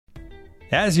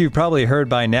As you've probably heard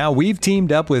by now, we've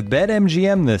teamed up with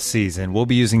BetMGM this season. We'll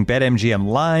be using BetMGM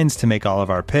lines to make all of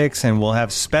our picks, and we'll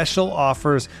have special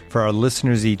offers for our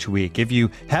listeners each week. If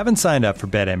you haven't signed up for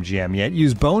BetMGM yet,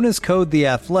 use bonus code The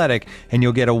Athletic, and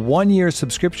you'll get a 1-year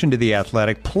subscription to The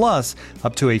Athletic, plus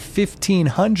up to a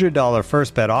 $1,500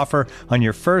 first bet offer on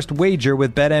your first wager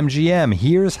with BetMGM.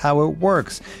 Here's how it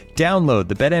works. Download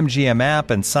the BetMGM app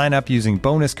and sign up using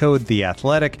bonus code The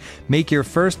Athletic. Make your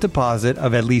first deposit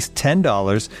of at least $10.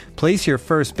 Place your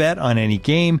first bet on any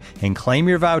game and claim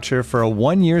your voucher for a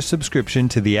 1-year subscription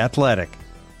to The Athletic.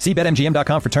 See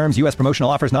BetMGM.com for terms. U.S. promotional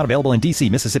offers not available in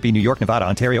D.C., Mississippi, New York, Nevada,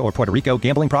 Ontario, or Puerto Rico.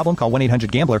 Gambling problem? Call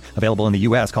 1-800-GAMBLER. Available in the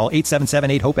U.S. Call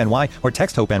 877-8-HOPE-NY or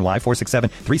text HOPE-NY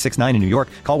 467-369 in New York.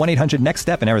 Call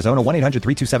 1-800-NEXT-STEP in Arizona.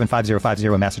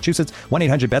 1-800-327-5050 in Massachusetts.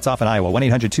 1-800-BETS-OFF in Iowa.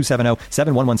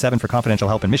 1-800-270-7117 for confidential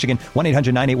help in Michigan.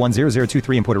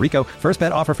 1-800-981-0023 in Puerto Rico. First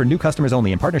bet offer for new customers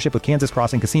only in partnership with Kansas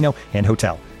Crossing Casino and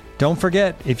Hotel. Don't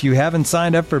forget, if you haven't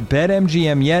signed up for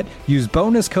BetMGM yet, use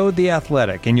bonus code The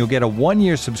Athletic, and you'll get a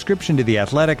 1-year subscription to The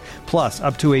Athletic, plus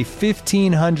up to a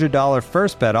 $1,500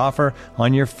 first bet offer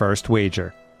on your first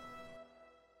wager.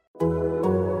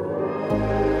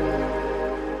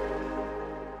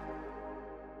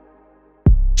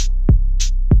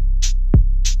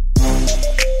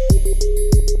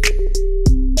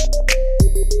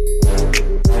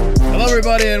 Hello,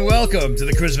 everybody, and welcome to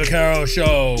the Chris Vaccaro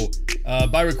Show.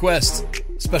 By request,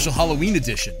 special Halloween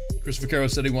edition. Chris Vaccaro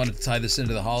said he wanted to tie this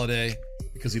into the holiday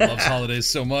because he loves holidays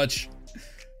so much.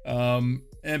 And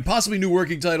possibly new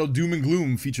working title, Doom and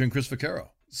Gloom, featuring Chris Vaccaro.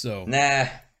 So nah.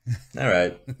 All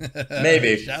right.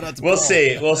 Maybe. Shout out to we'll Paul.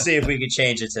 see. We'll see if we can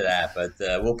change it to that. But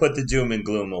we'll put the Doom and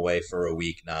Gloom away for a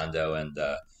week, Nando, and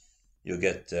you'll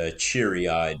get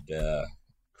cheery-eyed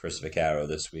Chris Vaccaro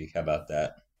this week. How about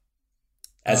that?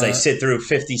 As I sit through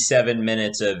 57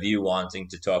 minutes of you wanting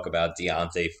to talk about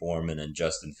D'Onta Foreman and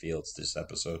Justin Fields this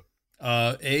episode.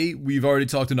 We've already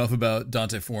talked enough about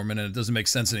D'Onta Foreman, and it doesn't make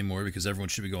sense anymore because everyone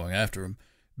should be going after him.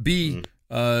 B,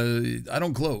 I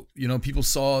don't gloat. You know, people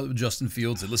saw Justin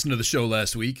Fields. They listened to the show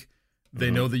last week.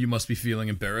 They know that you must be feeling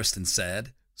embarrassed and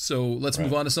sad. So let's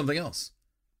move on to something else.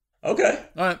 Okay.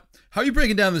 All right. How are you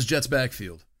breaking down this Jets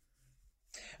backfield?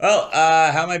 Well,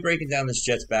 how am I breaking down this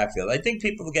Jets backfield? I think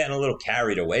people are getting a little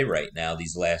carried away right now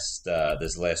this last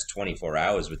 24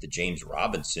 hours with the James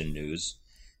Robinson news.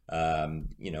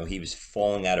 He was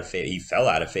falling out of favor. He fell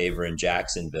out of favor in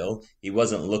Jacksonville. He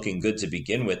wasn't looking good to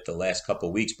begin with the last couple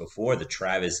of weeks before the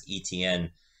Travis Etienne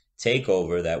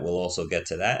takeover. That we'll also get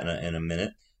to that in a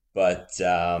minute. But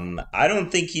I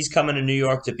don't think he's coming to New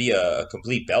York to be a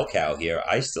complete bell cow here.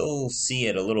 I still see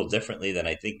it a little differently than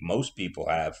I think most people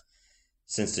have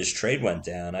since this trade went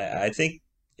down. I think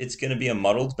it's going to be a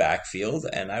muddled backfield,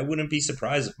 and I wouldn't be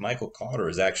surprised if Michael Carter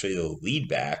is actually the lead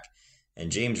back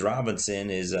and James Robinson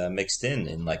is mixed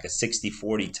in like a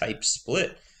 60-40 type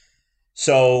split.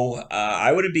 So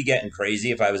I wouldn't be getting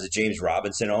crazy if I was a James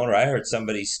Robinson owner. I heard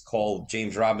somebody call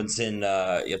James Robinson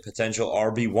a potential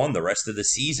RB1 the rest of the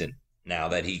season now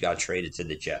that he got traded to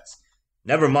the Jets.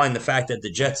 Never mind the fact that the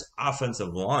Jets'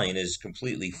 offensive line is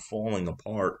completely falling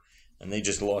apart, and they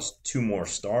just lost 2 more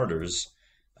starters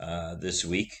this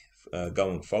week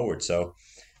going forward. So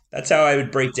that's how I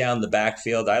would break down the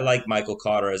backfield. I like Michael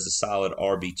Carter as a solid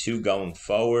RB2 going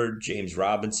forward. James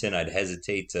Robinson, I'd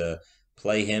hesitate to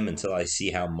play him until I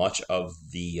see how much of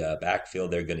the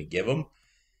backfield they're going to give him.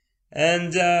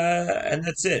 And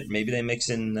that's it. Maybe they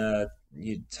mix in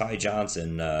Ty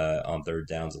Johnson on third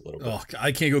downs a little bit. Oh,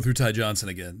 I can't go through Ty Johnson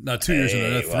again. Not 2 years in a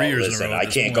row, not 3 years in a row. I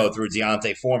can't go through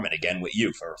D'Onta Foreman again with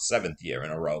you for a 7th year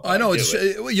in a row. I know.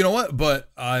 You know what?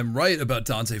 But I'm right about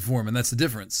D'Onta Foreman. That's the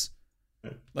difference.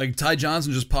 Like Ty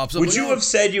Johnson just pops up. Would you have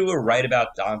said you were right about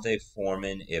D'Onta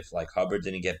Foreman if like Hubbard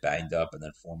didn't get banged up and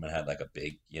then Foreman had like a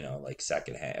big,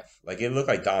 second half? Like it looked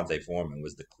like D'Onta Foreman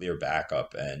was the clear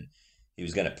backup and he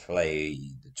was going to play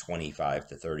the 25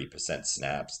 to 30%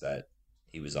 snaps that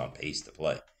he was on pace to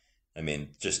play. I mean,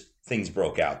 just things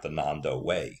broke out the Nando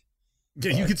way.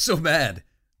 Yeah, you get so mad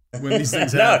when these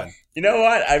things happen. You know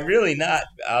what? I'm really not.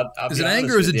 Is it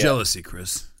anger or is it jealousy,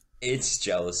 Chris? It's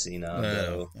jealousy,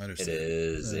 Nando. I understand. It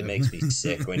is. It makes me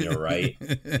sick when you're right.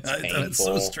 It's painful. It's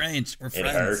so strange. We're friends.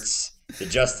 It hurts. The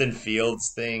Justin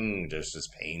Fields thing just is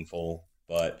painful.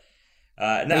 But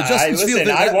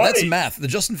that's math. The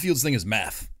Justin Fields thing is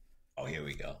math. Oh, here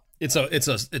we go. It's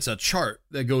a chart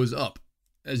that goes up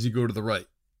as you go to the right.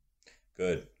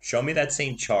 Good. Show me that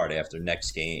same chart after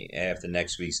next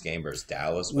week's game versus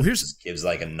Dallas. Well, gives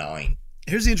like a 9.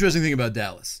 Here's the interesting thing about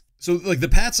Dallas. So, like the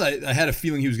Pats, I had a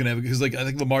feeling he was going to have because, like, I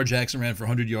think Lamar Jackson ran for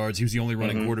 100 yards. He was the only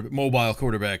running mobile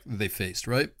quarterback that they faced,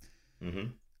 right?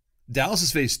 Mm-hmm. Dallas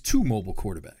has faced 2 mobile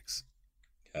quarterbacks.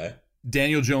 Okay.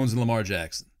 Daniel Jones and Lamar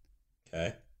Jackson.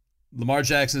 Okay. Lamar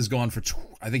Jackson has gone for,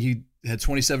 I think he had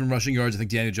 27 rushing yards. I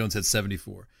think Daniel Jones had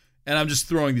 74. And I'm just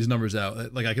throwing these numbers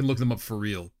out. Like, I can look them up for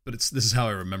real, but this is how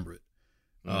I remember it.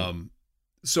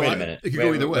 So wait a minute. It could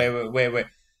go either way. Wait.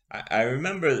 I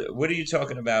remember. What are you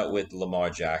talking about with Lamar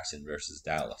Jackson versus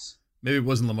Dallas? Maybe it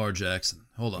wasn't Lamar Jackson.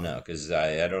 Hold on. No, because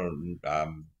I don't.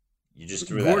 You just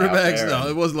threw that out Quarterbacks. there. No,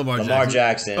 it wasn't Lamar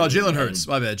Jackson. Oh, Jalen Hurts.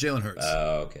 My bad. Jalen Hurts.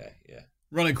 Oh, okay. Yeah.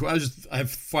 I have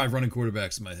 5 running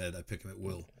quarterbacks in my head. I pick them at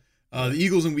will. The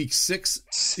Eagles in week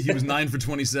 6, he was 9 for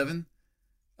 27.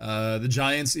 The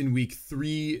Giants in week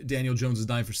 3, Daniel Jones is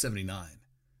 9 for 79.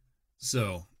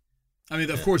 So, I mean,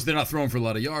 of course, they're not throwing for a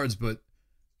lot of yards, but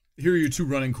here are your 2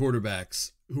 running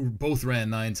quarterbacks who both ran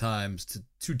 9 times to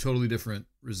 2 totally different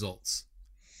results.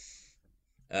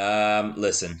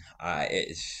 Listen,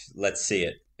 let's see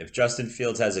it. If Justin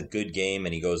Fields has a good game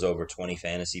and he goes over 20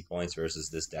 fantasy points versus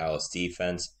this Dallas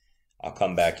defense, I'll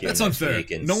come back here. That's next unfair.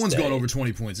 Week and no one's gone over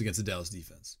 20 points against the Dallas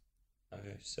defense.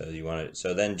 Okay, so you want to?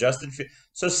 So then Justin.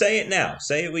 So say it now.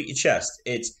 Say it with your chest.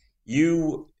 It's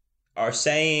you are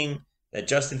saying that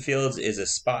Justin Fields is a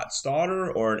spot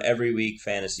starter or an every week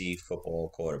fantasy football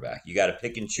quarterback. You got to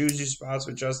pick and choose your spots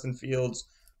with Justin Fields.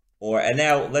 And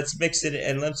now let's mix it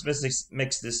and let's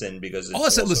mix this in because it's all I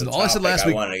said last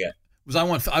week was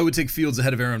I would take Fields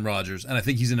ahead of Aaron Rodgers, and I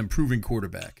think he's an improving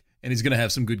quarterback, and he's going to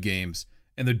have some good games,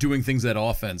 and they're doing things that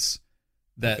offense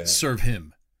that serve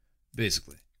him,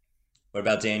 basically. What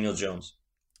about Daniel Jones?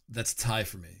 That's a tie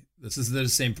for me. They're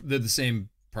the same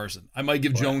person. I might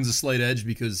give Jones a slight edge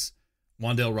because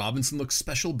Wan'Dale Robinson looks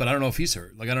special, but I don't know if he's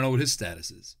hurt. Like, I don't know what his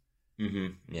status is.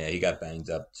 Mm-hmm. Yeah, he got banged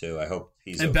up too. I hope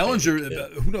he's and okay.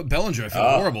 Bellinger, Bellinger, I feel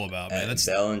horrible about, man. That's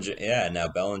Bellinger. Yeah, now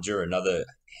Bellinger, another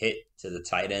hit to the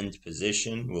tight end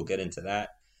position. We'll get into that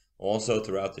also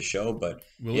throughout the show. But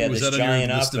was this that giant on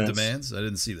your list offense, of demands? I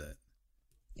didn't see that.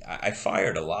 I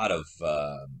fired a lot of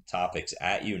topics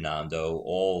at you, Nando.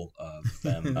 All of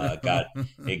them got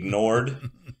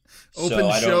ignored. Open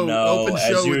as show usual. with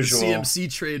the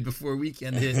CMC trade before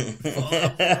weekend hit.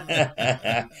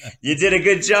 You did a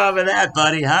good job of that,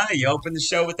 buddy, huh? You opened the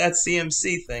show with that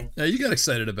CMC thing. Yeah, you got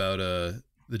excited about the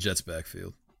Jets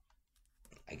backfield.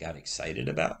 I got excited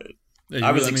about it. Yeah,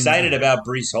 I was excited about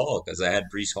Breece Hall because I had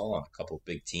Breece Hall on a couple of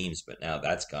big teams, but now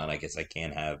that's gone. I guess I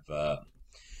can't have,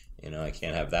 I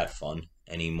can't have that fun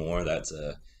anymore. That's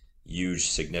a huge,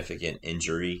 significant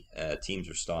injury. Teams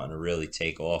are starting to really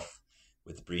take off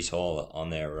with Breece Hall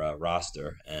on their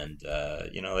roster. And,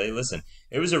 hey, listen,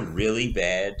 it was a really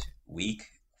bad week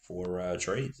for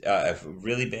trades, a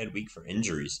really bad week for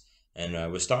injuries. And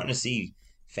we're starting to see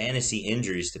fantasy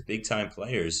injuries to big-time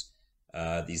players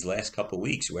these last couple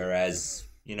weeks, whereas,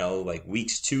 like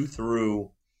weeks 2 through,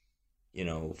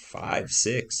 5,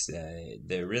 6,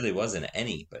 there really wasn't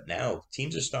any. But now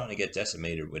teams are starting to get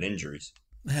decimated with injuries.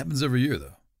 It happens every year,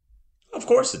 though. Of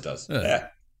course it does. Yeah.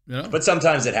 Yeah. But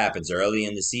sometimes it happens early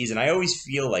in the season. I always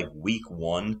feel like week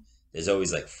 1, there's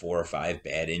always like 4 or 5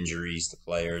 bad injuries to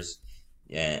players.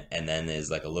 Yeah, and then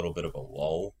there's like a little bit of a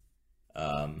lull.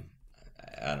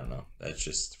 I don't know. That's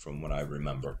just from what I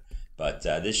remember. But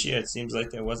this year it seems like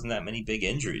there wasn't that many big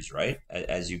injuries, right?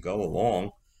 As you go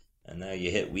along. And now you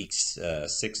hit weeks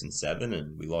 6 and 7,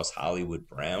 and we lost Hollywood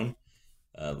Brown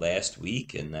last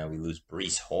week, and now we lose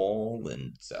Breece Hall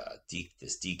and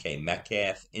this DK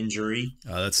Metcalf injury.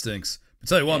 That stinks. But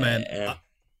tell you what, man,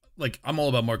 I'm all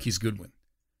about Marquise Goodwin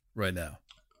right now.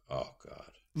 Oh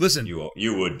God! Listen, you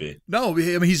would be. No, I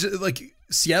mean he's like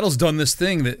Seattle's done this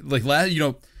thing that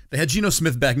they had Geno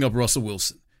Smith backing up Russell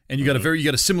Wilson, and you got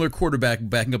a similar quarterback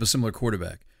backing up a similar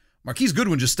quarterback. Marquise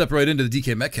Goodwin just stepped right into the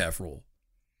DK Metcalf role.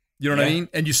 You know what I mean?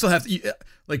 And you still have to,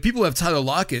 people have Tyler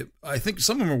Lockett. I think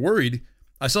some of them are worried.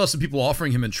 I saw some people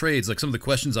offering him in trades. Like some of the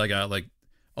questions I got, like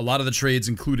a lot of the trades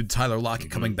included Tyler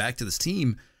Lockett coming back to this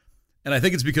team. And I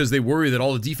think it's because they worry that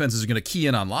all the defenses are going to key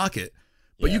in on Lockett.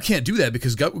 But you can't do that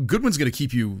because Goodwin's going to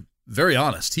keep you very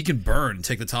honest. He can burn and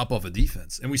take the top off a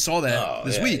defense. And we saw that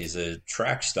this week. He's a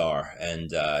track star. And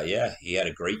he had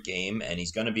a great game. And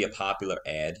he's going to be a popular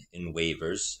ad in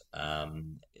waivers.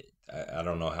 I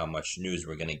don't know how much news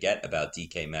we're going to get about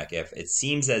DK Metcalf. It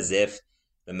seems as if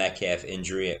the Metcalf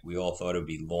injury, we all thought it would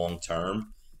be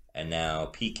long-term. And now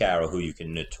Pete Carroll, who you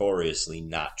can notoriously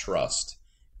not trust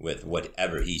with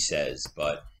whatever he says.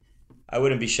 But I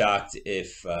wouldn't be shocked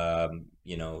if,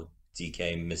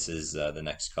 DK misses the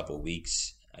next couple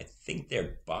weeks. I think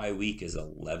their bye week is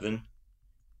 11,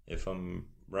 if I'm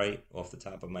right off the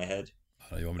top of my head.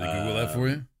 You want me to Google that for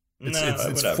you? It's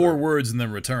whatever. 4 words and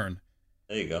then return.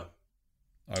 There you go.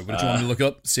 All right, what did you want me to look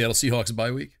up? Seattle Seahawks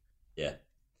bye week? Yeah.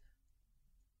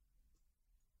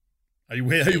 Are you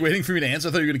waiting for me to answer?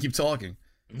 I thought you were going to keep talking.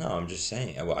 No, I'm just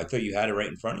saying. I thought you had it right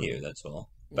in front of you. That's all.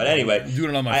 But anyway, I'm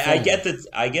doing it on my phone.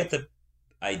 I get the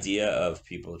idea of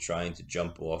people trying to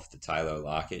jump off the Tyler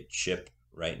Lockett ship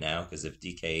right now, because if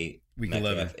DK week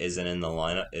Metcalf 11 isn't in the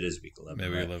lineup, it is week 11.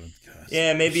 Maybe right? 11. God,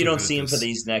 yeah, maybe you don't see him this. for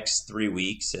these next 3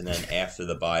 weeks, and then after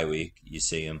the bye week, you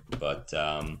see him. But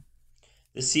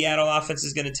the Seattle offense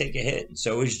is going to take a hit, and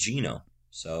so is Geno.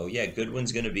 So yeah,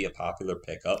 Goodwin's going to be a popular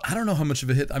pickup. I don't know how much of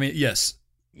a hit. I mean, yes.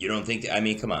 You don't think? I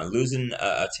mean, come on, losing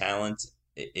a talent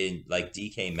in like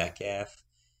DK Metcalf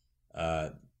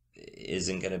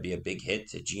isn't going to be a big hit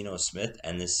to Geno Smith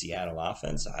and this Seattle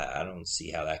offense. I don't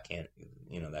see how that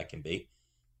can be.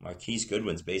 Marquise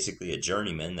Goodwin's basically a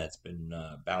journeyman that's been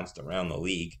bounced around the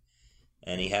league,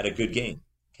 and he had a good game.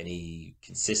 Can he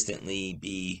consistently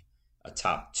be a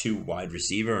top 2 wide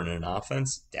receiver in an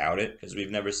offense? Doubt it, because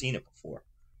we've never seen it before.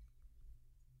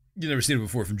 You've never seen it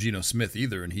before from Geno Smith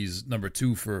either, and he's number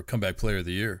 2 for comeback player of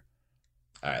the year.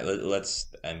 All right,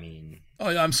 let's. I mean, oh,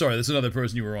 yeah, I'm sorry. That's another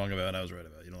person you were wrong about, and I was right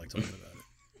about. You don't like talking about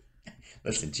it.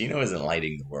 Listen, Geno isn't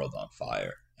lighting the world on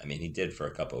fire. I mean, he did for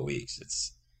a couple of weeks.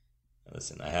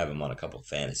 Listen, I have him on a couple of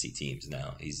fantasy teams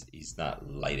now. He's not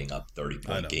lighting up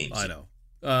 30-point games. I know.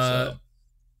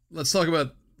 Let's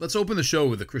open the show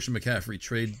with the Christian McCaffrey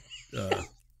trade.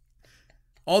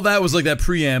 All that was like that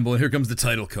preamble, and here comes the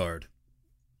title card.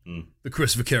 The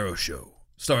Chris Vaccaro Show,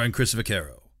 starring Chris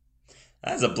Vaccaro.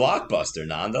 That's a blockbuster,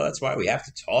 Nando. That's why we have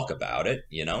to talk about it.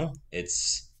 You know,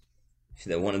 it's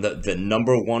one of the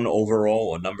number 1 overall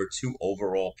or number 2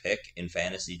 overall pick in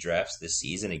fantasy drafts this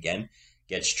season again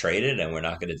gets traded, and we're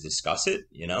not going to discuss it.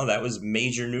 You know, that was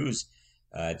major news.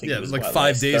 I think it was like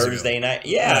 5 days Thursday ago. night.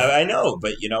 Yeah, I know,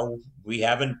 but you know, we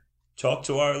haven't talked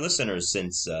to our listeners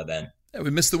since then. Yeah, we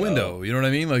missed the window. You know what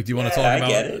I mean? Like, do you want to talk about? I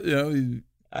get it. You know,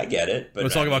 I get it. But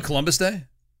want to talk about Columbus Day?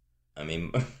 I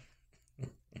mean,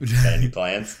 got any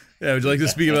plans? Yeah, would you like to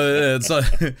speak about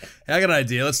it? I got an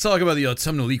idea. Let's talk about the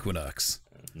autumnal equinox.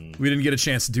 We didn't get a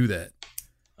chance to do that.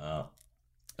 Oh.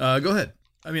 Go ahead.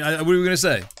 I mean, what are we going to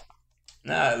say?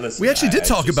 Nah, listen. We actually did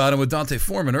talk about him with Dante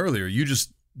Foreman earlier. You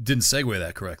just didn't segue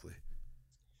that correctly.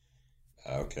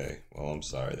 Okay. Well, I'm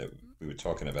sorry that we were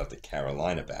talking about the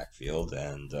Carolina backfield,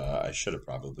 and I should have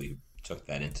probably took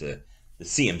that into the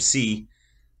CMC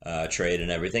trade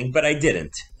and everything, but I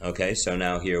didn't. Okay, so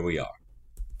now here we are.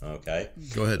 Okay.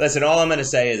 Go ahead. Listen, all I'm going to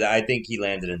say is I think he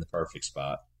landed in the perfect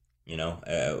spot. You know,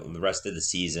 the rest of the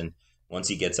season, once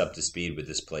he gets up to speed with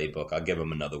this playbook, I'll give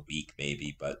him another week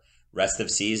maybe, but rest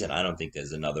of season, I don't think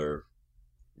there's another,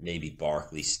 maybe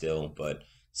Barkley still, but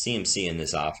CMC in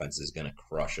this offense is going to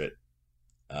crush it.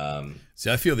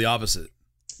 See, I feel the opposite.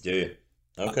 Do you?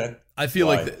 Okay. I feel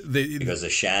Why? like because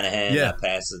of Shanahan, yeah. not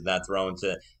passes, not throwing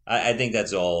to. I think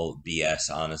that's all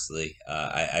BS. Honestly,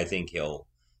 I think he'll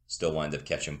still wind up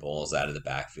catching balls out of the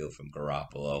backfield from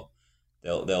Garoppolo.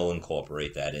 They'll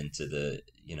incorporate that into the.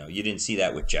 You know, you didn't see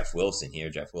that with Jeff Wilson here.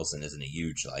 Jeff Wilson isn't a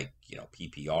huge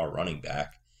PPR running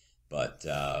back, but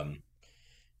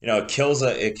it kills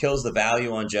the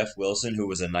value on Jeff Wilson, who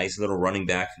was a nice little running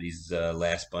back for these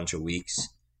last bunch of weeks.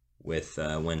 With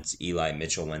once Eli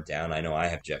Mitchell went down, I know I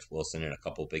have Jeff Wilson in a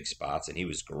couple big spots, and he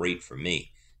was great for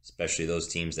me, especially those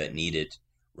teams that needed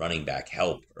running back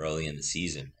help early in the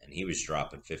season. And he was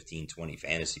dropping 15, 20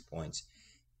 fantasy points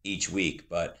each week.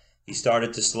 But he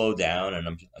started to slow down, and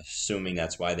I'm assuming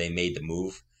that's why they made the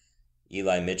move.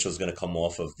 Eli Mitchell's going to come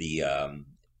off of the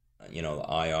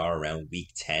IR around week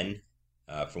 10.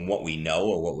 From what we know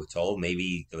or what we're told,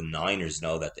 maybe the Niners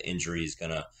know that the injury is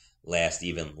going to last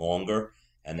even longer.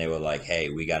 And they were like, hey,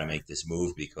 we got to make this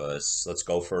move because let's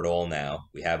go for it all now.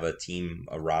 We have a team,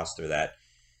 a roster that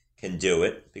can do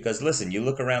it. Because, listen, you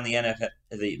look around the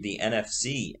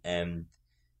NFC, and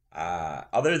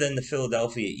other than the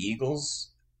Philadelphia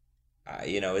Eagles,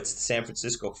 it's the San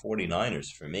Francisco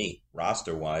 49ers for me,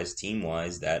 roster-wise,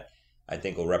 team-wise, that I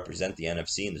think will represent the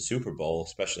NFC in the Super Bowl,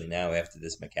 especially now after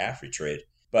this McCaffrey trade.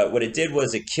 But what it did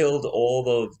was it killed all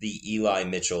of the Eli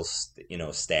Mitchell,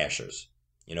 stashers.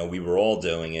 We were all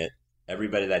doing it.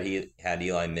 Everybody that he had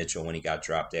Eli Mitchell when he got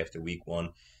dropped after week 1,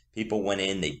 people went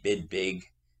in, they bid big.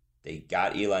 They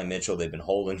got Eli Mitchell. They've been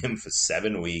holding him for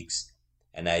 7 weeks.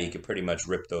 And now you can pretty much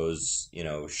rip those,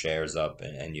 shares up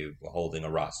and you're holding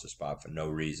a roster spot for no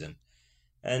reason.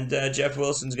 And Jeff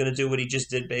Wilson's going to do what he just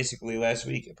did basically last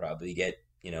week. He'll probably get,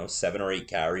 7 or 8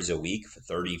 carries a week for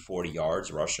 30, 40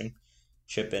 yards rushing.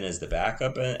 Chip in as the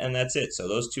backup, and that's it. So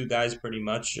those two guys pretty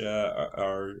much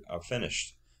are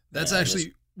finished. That's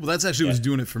actually what's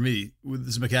doing it for me with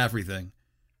this McCaffrey thing.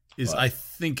 Is What? I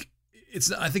think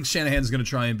Shanahan's going to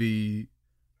try and be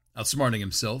outsmarting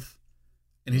himself,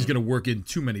 and he's going to work in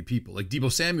too many people. Like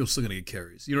Deebo Samuel's still going to get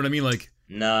carries. You know what I mean? Like,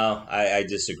 no, I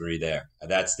disagree there.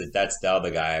 That's the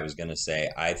other guy I was going to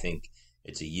say. I think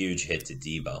it's a huge hit to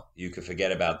Deebo. You could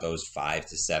forget about those 5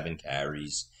 to 7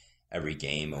 carries every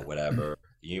game or whatever.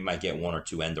 You might get 1 or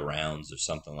 2 end arounds or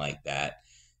something like that.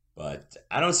 But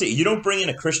I don't see you don't bring in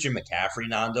a Christian McCaffrey,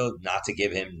 Nando, not to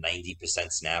give him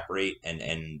 90% snap rate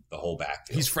and the whole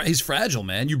backfield. He's fragile,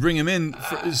 man. You bring him in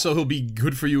so he'll be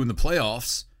good for you in the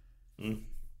playoffs.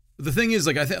 The thing is,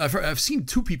 like I've seen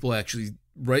 2 people actually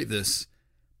write this.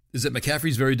 Is that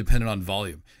McCaffrey's very dependent on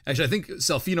volume. Actually, I think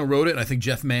Salfino wrote it, and I think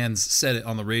Jeff Manns said it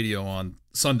on the radio on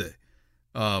Sunday,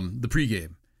 the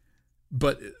pregame.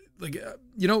 But, like,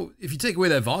 if you take away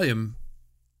that volume,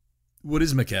 what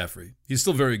is McCaffrey? He's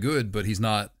still very good, but he's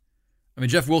not. I mean,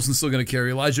 Jeff Wilson's still going to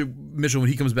carry. Elijah Mitchell, when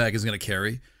he comes back, is going to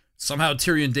carry. Somehow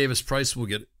Tyrion Davis-Price will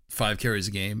get 5 carries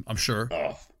a game, I'm sure.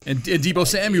 Oh. And Deebo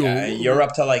Samuel. Yeah, you're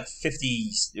up to like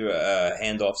 50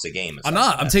 handoffs a game. I'm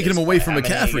not. I'm taking him away from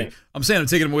McCaffrey. I'm saying I'm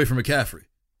taking him away from McCaffrey.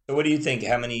 So what do you think?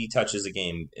 How many touches a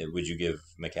game would you give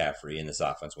McCaffrey in this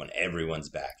offense when everyone's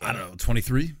back? I don't know,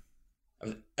 23?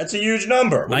 That's a huge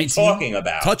number. What are you talking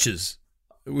about? Touches.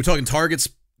 We're talking targets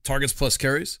plus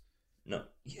carries? No,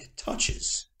 yeah,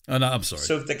 touches. Oh, no, I'm sorry.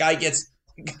 So if the guy gets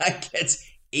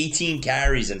 18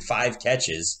 carries and 5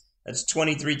 catches, that's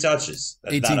 23 touches.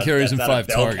 That's 18 carries and 5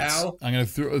 targets. I'm going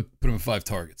to put him in 5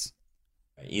 targets.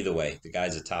 Either way, the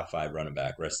guy's a top 5 running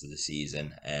back rest of the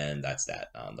season, and that's that,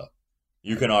 Nando.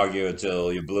 You can argue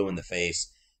until you're blue in the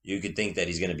face. You could think that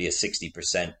he's going to be a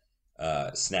 60%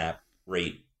 snap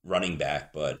rate running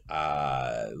back, but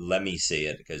let me see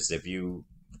it, because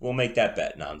we'll make that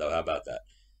bet, Nando. How about that?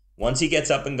 Once he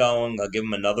gets up and going, I'll give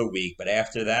him another week, but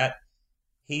after that,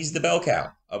 he's the bell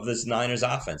cow of this Niners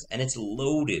offense, and it's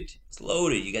loaded. It's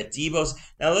loaded. You got Deebo.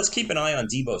 Now, let's keep an eye on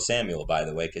Deebo Samuel, by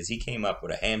the way, because he came up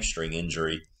with a hamstring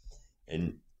injury,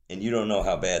 and you don't know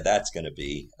how bad that's going to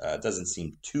be. It doesn't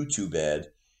seem too bad,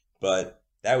 but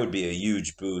that would be a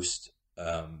huge boost,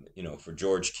 for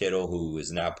George Kittle, who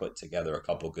has now put together a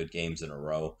couple good games in a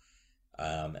row,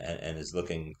 and is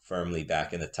looking firmly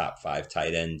back in the top 5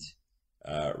 tight end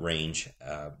range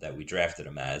that we drafted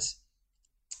him as.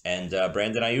 And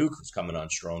Brandon Ayuk is coming on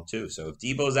strong, too. So if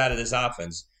Deebo's out of this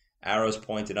offense, arrows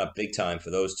pointing up big time for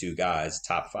those 2 guys.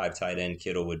 Top 5 tight end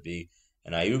Kittle would be,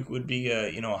 and Ayuk would be,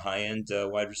 a high-end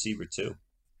wide receiver, too.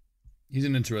 He's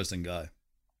an interesting guy.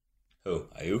 Who,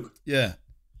 Ayuk? Yeah.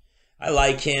 I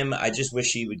like him. I just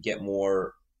wish he would get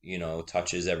more,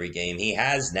 touches every game. He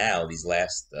has now these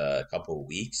last couple of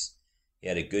weeks. He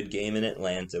had a good game in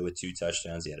Atlanta with 2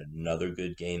 touchdowns. He had another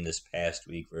good game this past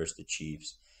week versus the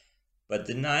Chiefs. But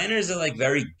the Niners are like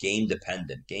very game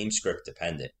dependent, game script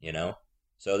dependent,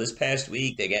 So this past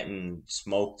week, they're getting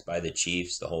smoked by the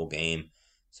Chiefs the whole game.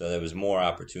 So there was more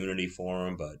opportunity for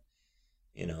them. But,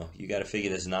 you got to figure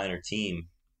this Niner team,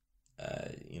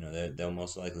 they'll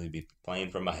most likely be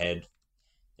playing from ahead.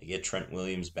 They get Trent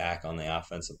Williams back on the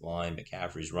offensive line.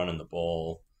 McCaffrey's running the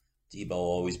ball. Deebo will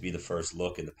always be the first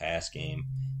look in the pass game.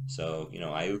 So,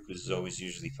 Ayuk is always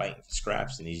usually fighting for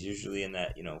scraps, and he's usually in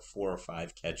that, 4 or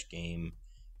 5 catch game,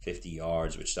 50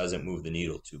 yards, which doesn't move the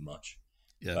needle too much.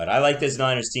 Yeah. But I like this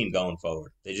Niners team going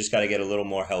forward. They just got to get a little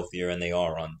more healthier, and they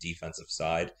are on the defensive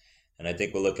side. And I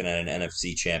think we're looking at an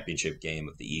NFC championship game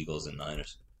of the Eagles and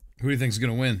Niners. Who do you think is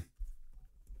going to win?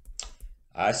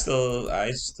 I still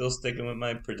sticking with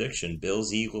my prediction.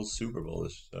 Bills-Eagles Super Bowl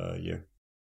this year.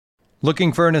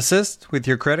 Looking for an assist with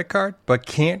your credit card, but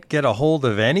can't get a hold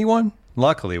of anyone?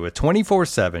 Luckily, with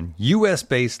 24/7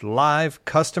 U.S.-based live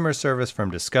customer service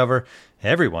from Discover,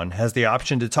 everyone has the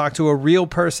option to talk to a real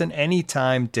person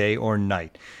anytime, day or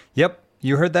night. Yep,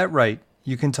 you heard that right.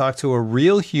 You can talk to a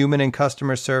real human in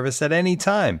customer service at any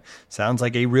time. Sounds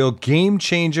like a real game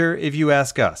changer if you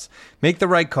ask us. Make the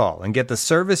right call and get the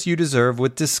service you deserve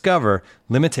with Discover.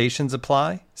 Limitations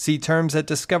apply. See terms at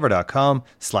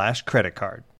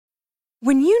discover.com/creditcard.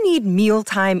 When you need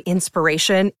mealtime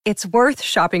inspiration, it's worth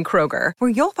shopping Kroger, where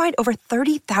you'll find over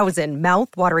 30,000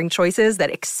 mouth-watering choices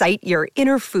that excite your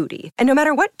inner foodie. And no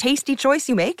matter what tasty choice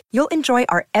you make, you'll enjoy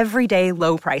our everyday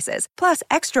low prices, plus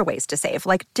extra ways to save,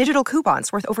 like digital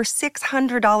coupons worth over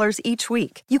 $600 each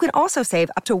week. You can also save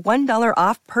up to $1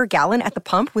 off per gallon at the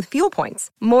pump with fuel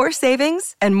points. More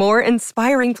savings and more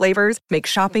inspiring flavors make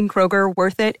shopping Kroger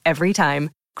worth it every time.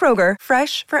 Kroger,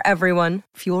 fresh for everyone.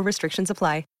 Fuel restrictions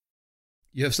apply.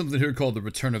 You have something here called The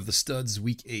Return of the Studs,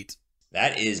 Week 8.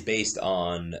 That is based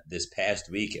on this past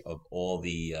week of all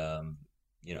the,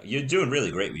 you're doing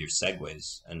really great with your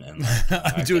segues. And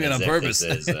I'm doing it on purpose.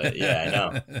 Yeah, I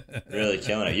know. Really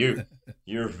killing it.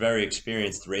 You're a very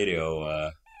experienced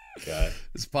radio guy.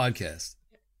 This podcast.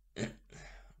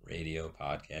 radio,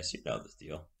 podcast. You know the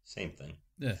deal. Same thing.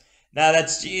 Yeah. Now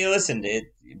that's listen.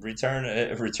 Return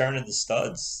of the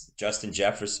studs: Justin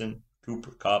Jefferson,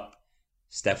 Cooper Kupp,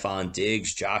 Stephon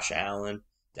Diggs, Josh Allen,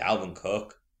 Dalvin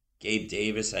Cook, Gabe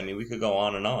Davis. I mean, we could go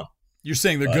on and on. You're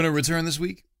saying they're going to return this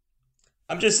week?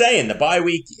 I'm just saying the bye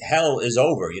week hell is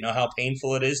over. You know how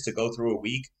painful it is to go through a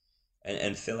week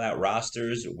and fill out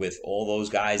rosters with all those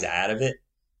guys out of it,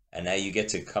 and now you get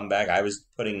to come back. I was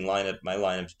putting my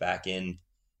lineups back in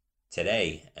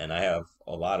today, and I have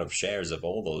a lot of shares of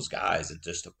all those guys, and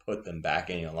just to put them back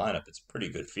in your lineup, it's a pretty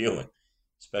good feeling,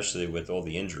 especially with all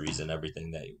the injuries and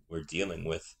everything that we're dealing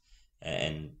with,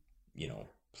 and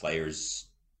players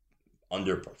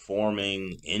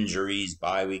underperforming, injuries,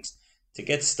 bye weeks. To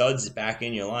get studs back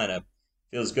in your lineup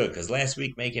feels good, because last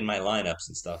week making my lineups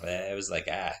and stuff, it was like,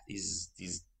 these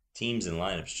teams and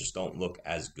lineups just don't look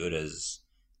as good as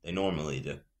they normally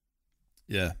do.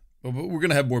 Yeah. But we're going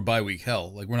to have more bye week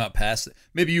hell. Like, we're not past it.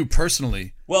 Maybe you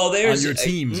personally, on your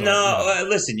teams.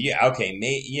 Listen, yeah, okay,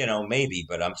 maybe,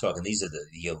 but I'm talking, these are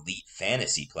the elite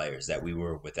fantasy players that we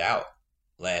were without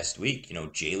last week.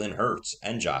 Jalen Hurts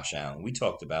and Josh Allen. We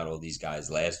talked about all these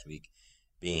guys last week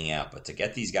being out, but to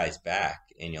get these guys back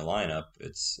in your lineup,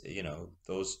 it's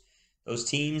those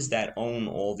teams that own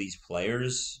all these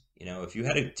players. If you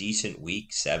had a decent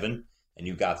week 7 and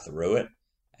you got through it,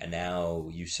 and now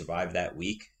you survived that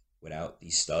week without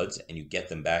these studs, and you get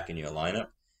them back in your lineup,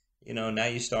 now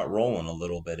you start rolling a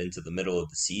little bit into the middle of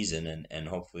the season and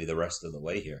hopefully the rest of the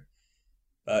way here.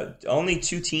 But only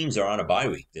 2 teams are on a bye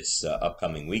week this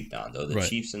upcoming week, Nando. The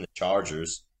Chiefs and the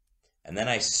Chargers. And then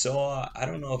I saw, I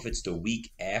don't know if it's the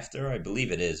week after, I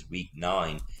believe it is week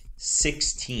 9,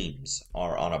 6 teams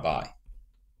are on a bye,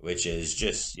 which is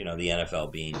just, the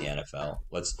NFL being the NFL.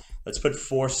 Let's put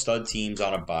 4 stud teams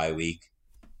on a bye week,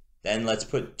 then let's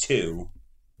put 2,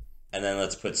 and then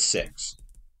let's put 6.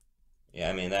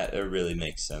 Yeah, I mean, that it really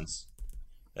makes sense.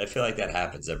 I feel like that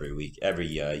happens every week, every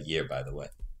year, by the way.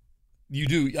 You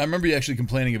do. I remember you actually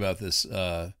complaining about this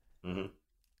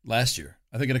last year,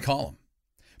 I think in a column.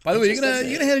 By the way, you gonna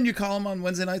head in your column on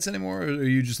Wednesday nights anymore, or are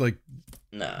you just like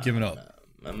giving up?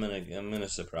 No. I'm gonna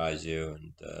surprise you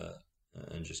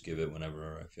and just give it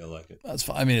whenever I feel like it. That's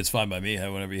fine. I mean, it's fine by me.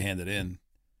 Whenever you hand it in,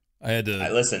 I had to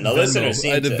listen. The listeners, I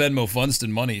had to Venmo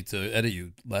Funston money to edit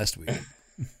you last week.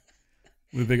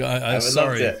 With big, I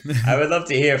would love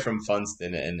to hear from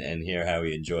Funston and hear how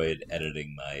he enjoyed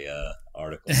editing my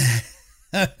article.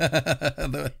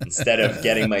 Instead of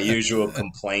getting my usual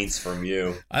complaints from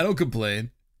you. I don't complain.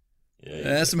 Yeah,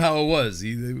 I asked him how it was.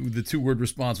 The 2-word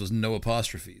response was no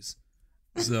apostrophes.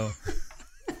 So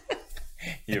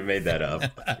you made that up.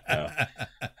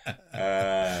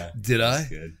 Did I?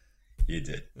 Good. You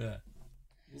did. Yeah.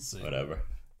 We'll see. Whatever.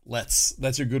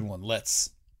 That's your good one. Let's.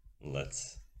 You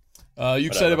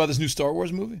excited about this new Star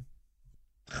Wars movie?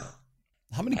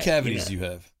 How many cavities do you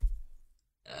have?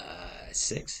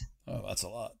 6. Oh, that's a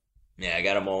lot. Yeah, I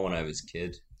got them all when I was a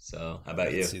kid. So, how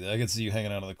about you? I can see you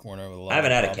hanging out of the corner with a lot. I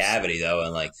haven't had a cavity though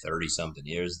in like 30-something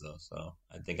years though. So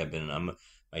I think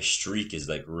my streak is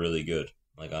like really good,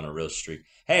 like on a real streak.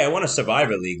 Hey, I won a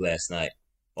Survivor League last night.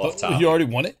 Off top. You already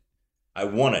won it? I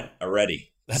won it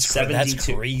already. That's 72. That's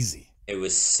crazy. It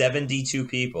was 72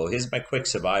 people. Here's my quick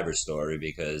Survivor story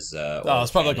because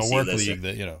it's probably like a work league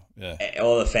that yeah.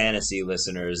 All the fantasy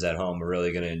listeners at home are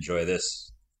really going to enjoy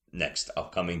this next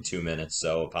upcoming 2 minutes.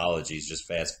 So apologies, just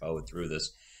fast forward through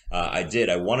this.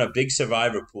 I won a big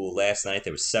Survivor pool last night.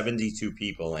 There were 72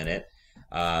 people in it.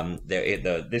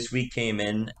 This week came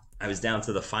in. I was down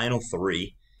to the final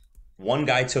 3. One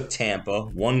guy took Tampa,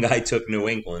 one guy took New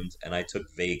England, and I took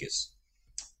Vegas.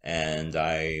 And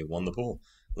I won the pool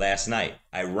last night.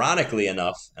 Ironically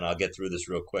enough, and I'll get through this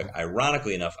real quick.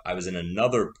 Ironically enough, I was in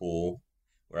another pool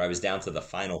where I was down to the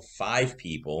final 5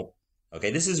 people. Okay,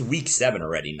 this is week 7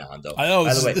 already, Nando. I know.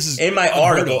 By the way, this is in my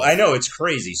article. I know, it's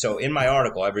crazy. So in my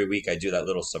article, every week I do that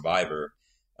little Survivor,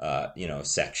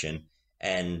 section.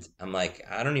 And I'm like,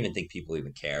 I don't even think people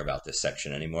even care about this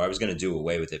section anymore. I was going to do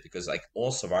away with it because like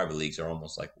all Survivor Leagues are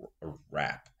almost like a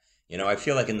wrap. I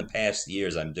feel like in the past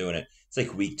years I'm doing it. It's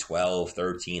like week 12,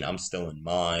 13. I'm still in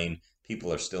mine.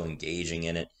 People are still engaging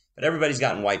in it. But everybody's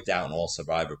gotten wiped out in all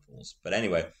Survivor pools. But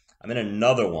anyway, I'm in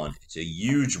another one. It's a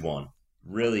huge one.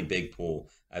 Really big pool.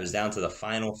 I was down to the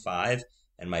final 5,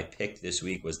 and my pick this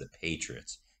week was the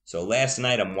Patriots. So last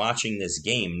night I'm watching this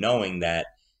game knowing that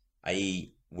I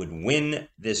would win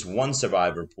this one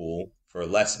Survivor pool for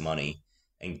less money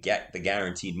and get the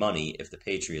guaranteed money if the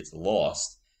Patriots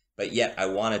lost. But yet I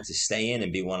wanted to stay in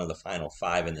and be one of the final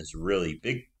 5 in this really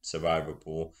big Survivor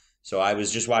pool. So I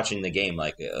was just watching the game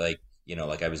like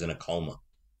I was in a coma,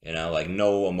 like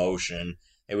no emotion.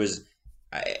 It was,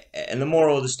 and the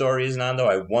moral of the story is, Nando,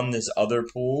 I won this other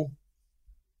pool,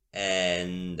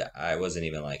 and I wasn't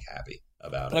even like happy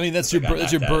about it. I mean, that's your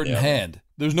bird in hand.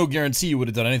 There's no guarantee you would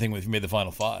have done anything if you made the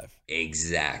final five.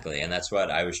 Exactly, and that's what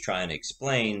I was trying to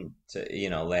explain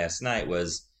to last night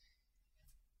was,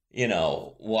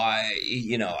 why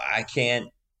I can't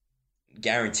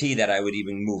guarantee that I would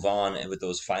even move on with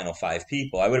those final five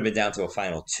people. I would have been down to a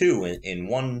final two in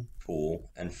one pool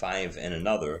and five in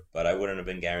another, but I wouldn't have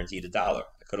been guaranteed $1. I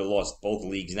could have lost both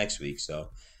leagues next week, so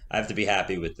I have to be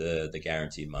happy with the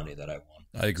guaranteed money that I won.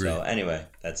 I agree. So anyway,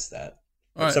 that's that.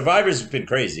 Right. Survivor's been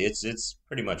crazy. It's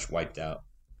pretty much wiped out.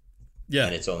 Yeah,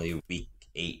 and it's only week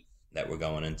 8 that we're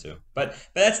going into. But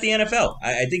that's the NFL.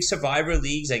 I think Survivor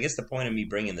leagues, I guess the point of me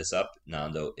bringing this up,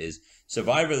 Nando, is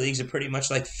Survivor leagues are pretty much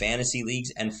like fantasy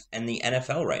leagues and the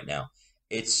NFL right now.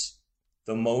 It's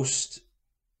the most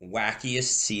wackiest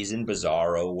season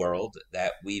bizarro world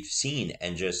that we've seen.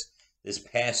 And just this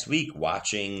past week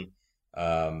watching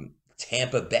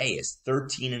Tampa Bay is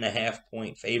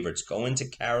 13.5-point favorites going to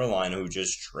Carolina, who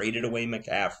just traded away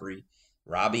McCaffrey,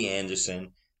 Robbie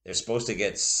Anderson. They're supposed to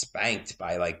get spanked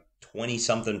by like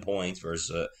 20-something points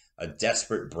versus a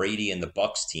desperate Brady and the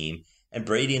Bucks team. And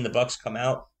Brady and the Bucks come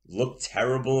out, look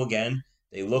terrible again.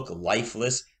 They look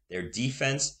lifeless. Their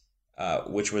defense,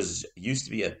 which used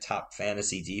to be a top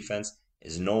fantasy defense,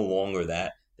 is no longer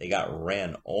that. They got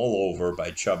ran all over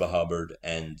by Chuba Hubbard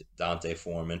and Dante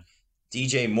Foreman.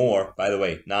 DJ Moore, by the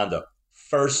way, Nando,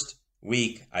 first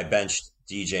week I benched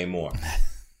DJ Moore.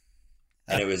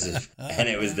 And it was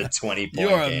the 20-point game.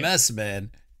 You're a mess,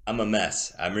 man. I'm a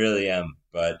mess. I really am.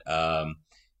 But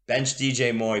bench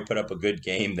DJ Moore, he put up a good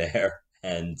game there,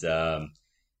 and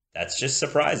that's just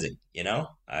surprising.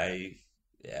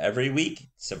 Every week,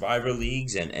 Survivor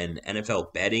leagues and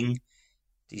NFL betting,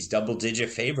 these double-digit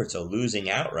favorites are losing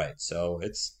outright. So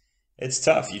it's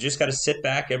tough. You just got to sit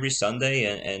back every Sunday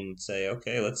and say,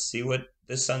 okay, let's see what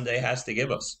this Sunday has to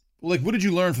give us. Like, what did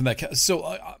you learn from that?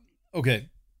 So, okay.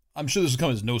 I'm sure this will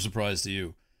come as no surprise to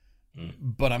you,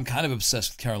 but I'm kind of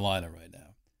obsessed with Carolina right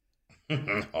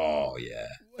now. Oh, yeah.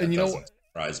 And doesn't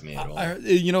surprise me at all.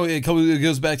 It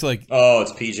goes back to like... Oh,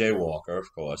 it's P.J. Walker,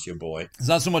 of course, your boy. It's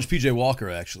not so much P.J. Walker,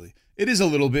 actually. It is a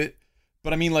little bit,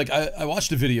 but I mean, like, I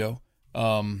watched a video,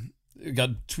 it got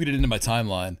tweeted into my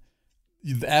timeline,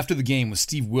 after the game with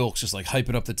Steve Wilkes just like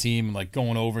hyping up the team and like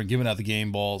going over and giving out the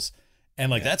game balls.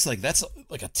 And like, that's like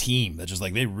a team that just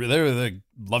like, they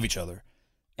love each other.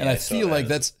 And I feel like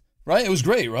that's right. It was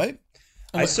great, right?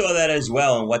 I saw that as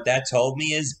well. And what that told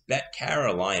me is bet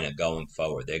Carolina going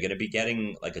forward. They're going to be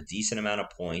getting like a decent amount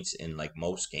of points in like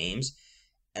most games.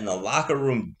 And the locker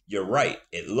room, you're right.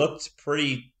 It looked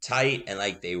pretty tight and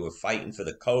like they were fighting for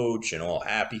the coach and all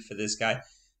happy for this guy.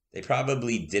 They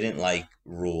probably didn't like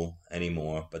Rule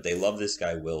anymore, but they love this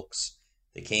guy Wilkes.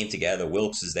 They came together.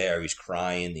 Wilkes is there. He's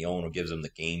crying. The owner gives him the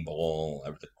game ball.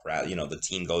 The crowd, the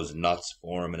team goes nuts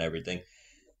for him and everything.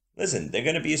 Listen, they're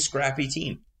going to be a scrappy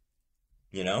team.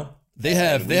 They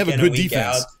have a good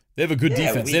defense. They have a good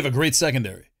defense. They have a great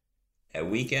secondary.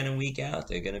 Week in and week out,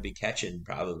 they're going to be catching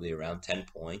probably around 10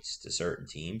 points to certain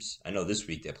teams. I know this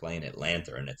week they're playing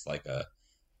Atlanta, and it's like a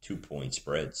 2-point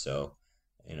spread. So,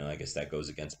 I guess that goes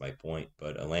against my point.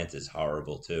 But Atlanta's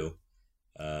horrible too.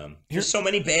 There's so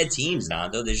many bad teams,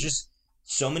 Nando. There's just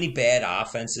so many bad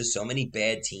offenses, so many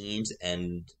bad teams,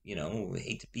 and we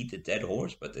hate to beat the dead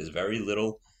horse, but there's very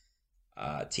little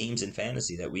teams in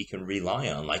fantasy that we can rely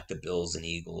on, like the Bills and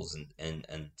Eagles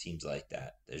and teams like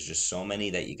that. There's just so many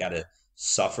that you got to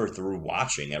suffer through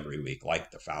watching every week,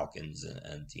 like the Falcons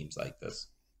and teams like this.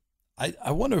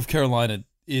 I wonder if Carolina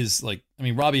is like,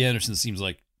 Robbie Anderson seems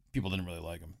like people didn't really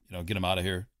like him. Get him out of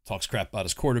here. Talks crap about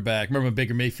his quarterback. Remember when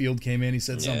Baker Mayfield came in? He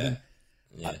said something.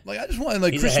 Yeah. I just want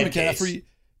like Christian McCaffrey.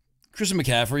 Christian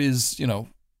McCaffrey is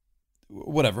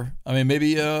whatever.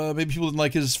 Maybe people didn't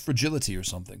like his fragility or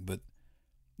something, but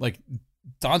like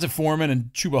Dante Foreman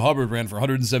and Chuba Hubbard ran for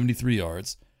 173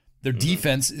 yards. Their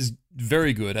defense is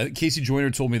very good. Casey Joyner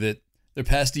told me that their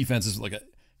pass defense is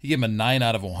he gave him a 9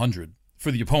 out of 100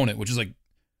 for the opponent, which is like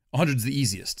 100 is the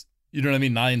easiest. You know what I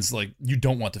mean? 9's like you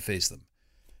don't want to face them.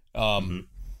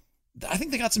 I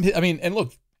think they got some hit. And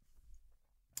look,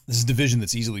 this is a division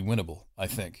that's easily winnable, I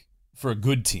think, for a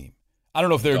good team. I don't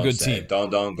know if they're a good team. Don't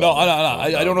go. No.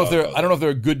 I don't know if they're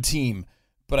a good team,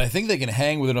 but I think they can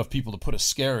hang with enough people to put a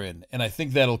scare in, and I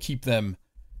think that'll keep them.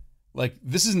 Like,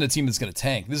 this isn't a team that's going to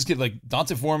tank. This is like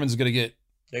Dante Foreman's going to get.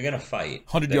 They're going to fight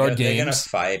 100-yard games. They're going to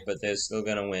fight, but they're still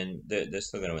going to win. They're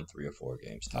still going to win 3 or 4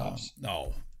 games tops.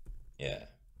 No. Yeah.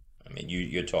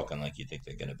 You're talking like you think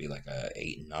they're going to be like a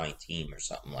 8-9 team or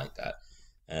something like that,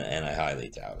 and I highly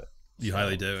doubt it. You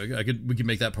highly do. We could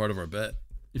make that part of our bet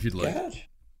if you'd like. Yeah,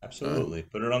 absolutely.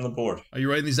 Put it on the board. Are you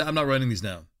writing these down? I'm not writing these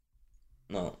down.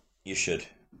 No, you should.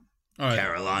 All right.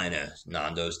 Carolina,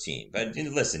 Nando's team. But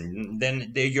listen,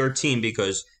 then they're your team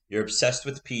because you're obsessed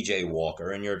with PJ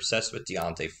Walker and you're obsessed with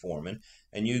D'Onta Foreman,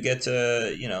 and you get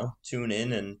to tune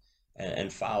in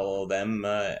and follow them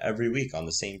every week on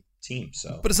the same team.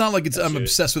 So, but it's not like I'm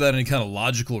obsessed without any kind of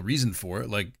logical reason for it.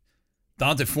 Like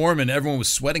D'Onta Foreman, everyone was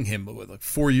sweating him like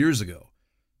 4 years ago,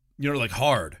 like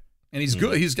hard, and he's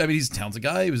good. He's a talented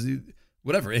guy. He was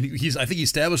whatever, and I think he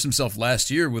established himself last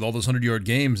year with all those 100-yard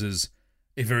games as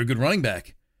a very good running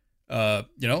back. And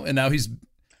now he's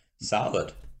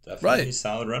solid. Definitely right.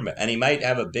 Solid running back. And he might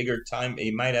have a bigger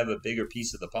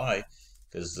piece of the pie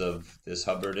because of this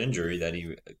Hubbard injury that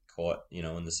he caught,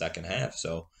 in the second half.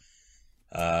 So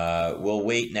we'll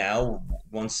wait now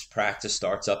once practice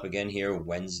starts up again here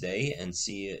Wednesday and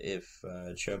see if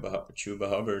Chuba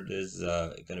Hubbard is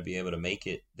going to be able to make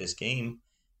it this game.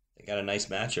 They got a nice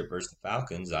matchup versus the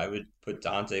Falcons. I would put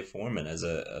D'Onta Foreman as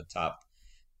a top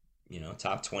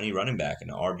 20 running back and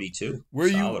an RB2.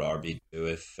 Solid RB2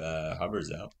 if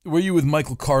Hubbard's out. Were you with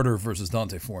Michael Carter versus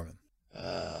D'Onta Foreman?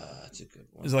 That's a good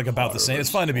one. It's like about the same. It's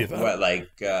fine to be about. What, like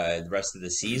the rest of the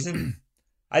season?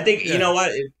 I think, you know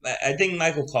what? I think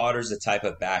Michael Carter's the type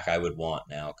of back I would want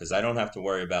now because I don't have to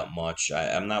worry about much.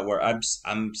 I'm not worried.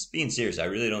 I'm being serious. I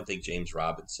really don't think James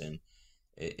Robinson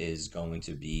is going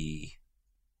to be,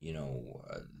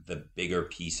 the bigger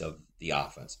piece of the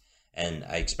offense. And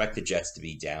I expect the Jets to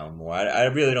be down more. I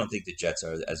really don't think the Jets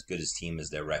are as good a team as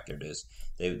their record is.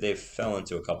 They've fell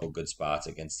into a couple good spots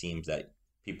against teams that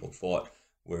people thought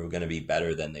were going to be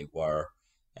better than they were.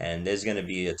 And there's going to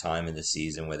be a time in the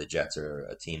season where the Jets are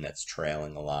a team that's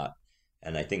trailing a lot.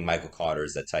 And I think Michael Carter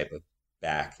is that type of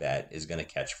back that is going to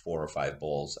catch 4 or 5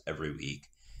 balls every week.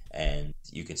 And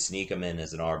you can sneak him in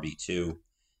as an RB2,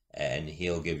 and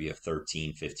he'll give you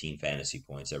 13, 15 fantasy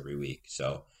points every week.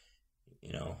 So,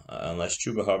 unless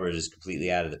Chuba Hubbard is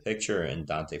completely out of the picture and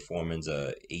D'Onta Foreman's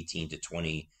a 18 to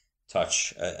 20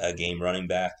 touch a game running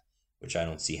back, which I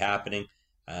don't see happening,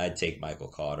 I'd take Michael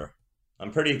Carter.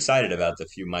 I'm pretty excited about the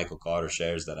few Michael Carter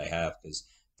shares that I have because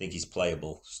I think he's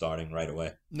playable starting right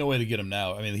away. No way to get him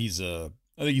now. I mean, I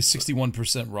think he's 61%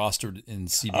 rostered in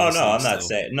CBS. Oh, no, I'm not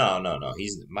saying. No.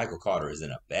 Michael Carter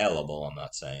isn't available, I'm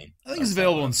not saying. I think he's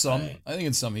available in some. I think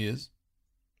in some he is.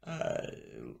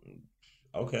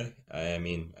 Okay. I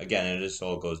mean, again, it just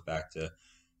all goes back to,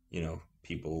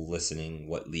 people listening,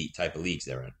 what type of leagues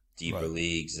they're in. Deeper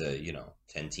leagues,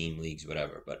 10-team leagues,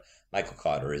 whatever. But Michael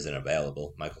Carter isn't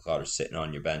available. Michael Carter's sitting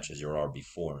on your bench as your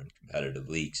RB4 in competitive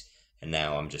leagues. And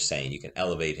now I'm just saying you can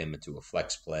elevate him into a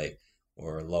flex play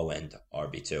or a low-end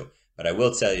RB2. But I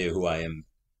will tell you who I am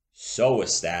so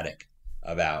ecstatic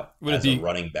about as a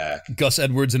running back. Gus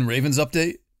Edwards and Ravens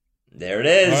update? There it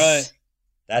is. All right.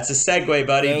 That's a segue,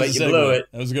 buddy, but you blew it.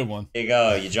 That was a good one. There you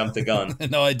go. You jumped the gun.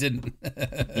 No, I didn't.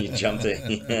 You jumped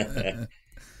it.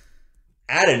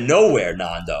 Out of nowhere,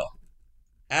 Nando.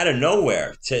 Out of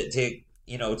nowhere.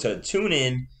 To tune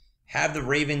in, have the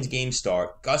Ravens game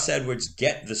start. Gus Edwards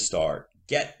get the start.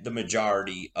 Get the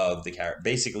majority of the carry.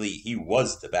 Basically, he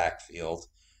was the backfield.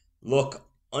 Look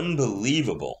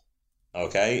unbelievable,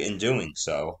 okay, in doing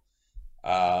so.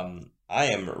 I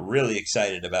am really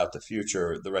excited about the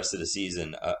future, the rest of the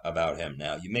season about him.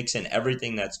 Now, you mix in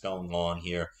everything that's going on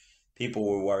here. People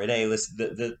were worried. Hey, listen,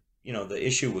 the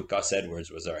issue with Gus Edwards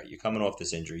was, all right, you're coming off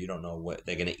this injury. You don't know what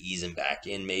they're going to ease him back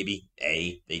in. Maybe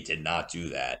they did not do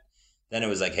that. Then it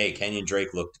was like, hey, Kenyon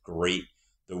Drake looked great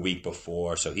the week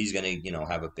before, so he's going to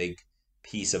have a big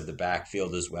piece of the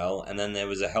backfield as well. And then there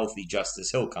was a healthy Justice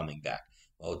Hill coming back.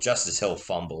 Well, Justice Hill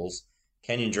fumbles.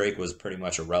 Kenyon Drake was pretty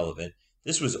much irrelevant.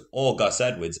 This was all Gus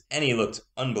Edwards, and he looked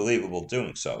unbelievable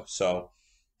doing so. So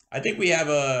I think we have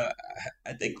a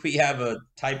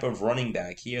type of running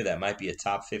back here that might be a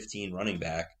top 15 running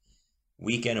back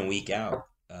week in and week out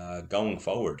going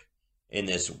forward in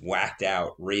this whacked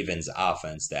out Ravens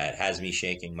offense that has me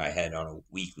shaking my head on a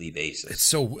weekly basis. It's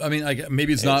so, I mean,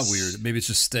 maybe it's not weird. Maybe it's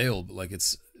just stale, but like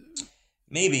it's.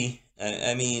 Maybe.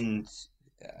 I mean,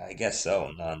 I guess so,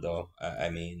 Nando.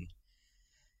 I mean,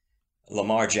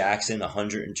 Lamar Jackson,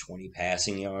 120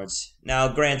 passing yards. Now,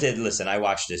 granted, listen, I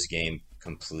watched this game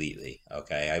completely,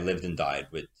 okay? I lived and died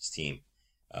with this team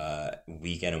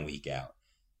week in and week out.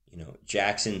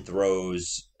 Jackson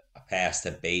throws a pass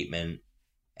to Bateman,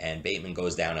 and Bateman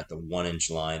goes down at the 1-inch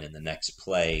line, and the next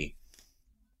play,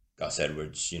 Gus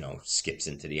Edwards, skips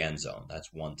into the end zone.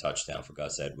 That's one touchdown for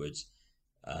Gus Edwards.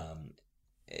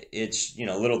 It's,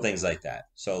 little things like that.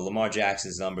 So Lamar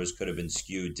Jackson's numbers could have been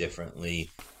skewed differently.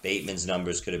 Bateman's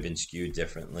numbers could have been skewed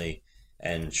differently.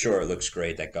 And sure, it looks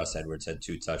great that Gus Edwards had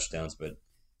 2 touchdowns, but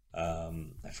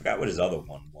I forgot what his other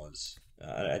one was.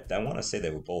 I want to say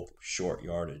they were both short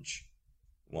yardage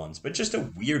ones, but just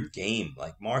a weird game.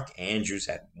 Like Mark Andrews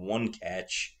had 1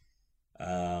 catch.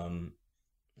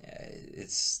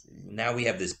 It's now we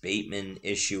have this Bateman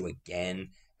issue again,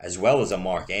 as well as a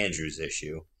Mark Andrews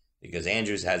issue, because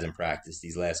Andrews hasn't practiced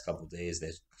these last couple of days.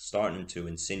 They're starting to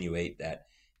insinuate that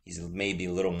he's maybe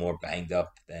a little more banged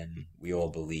up than we all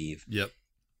believe. Yep.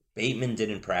 Bateman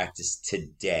didn't practice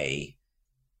today.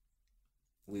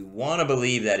 We want to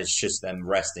believe that it's just them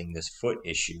resting this foot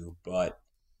issue, but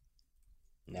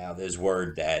now there's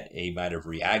word that he might have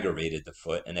re-aggravated the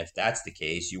foot, and if that's the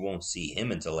case, you won't see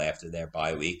him until after their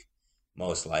bye week,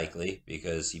 most likely,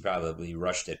 because he probably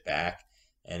rushed it back,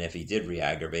 and if he did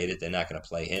re-aggravate it, they're not going to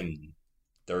play him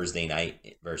Thursday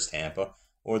night versus Tampa,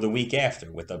 or the week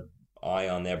after with an eye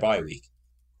on their bye week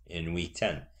in week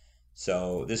 10.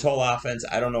 So this whole offense,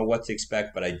 I don't know what to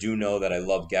expect, but I do know that I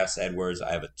love Gus Edwards.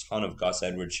 I have a ton of Gus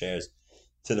Edwards shares,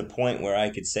 to the point where I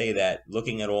could say that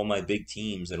looking at all my big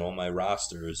teams and all my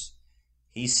rosters,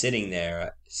 he's sitting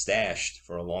there stashed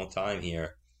for a long time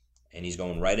here, and he's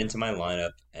going right into my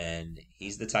lineup, and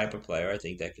he's the type of player I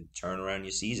think that can turn around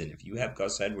your season. If you have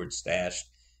Gus Edwards stashed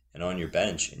and on your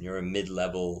bench, and you're a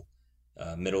mid-level,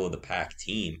 middle-of-the-pack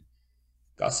team,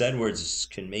 Gus Edwards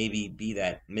can maybe be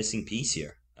that missing piece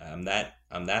here. I'm that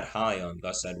high on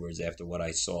Gus Edwards after what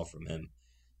I saw from him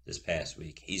this past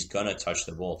week. He's going to touch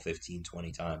the ball 15,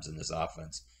 20 times in this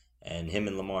offense. And him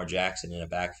and Lamar Jackson in a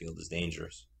backfield is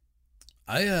dangerous.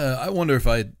 I wonder if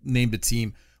I named a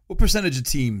team. What percentage of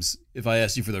teams, if I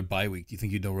asked you for their bye week, do you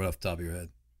think you'd know right off the top of your head?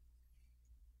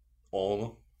 All of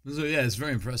them? So, yeah, it's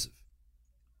very impressive.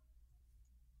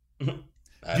 Do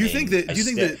you think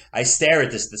that I stare at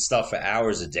this stuff for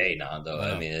hours a day, Nando?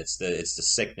 I mean, it's the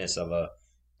sickness of a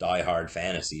diehard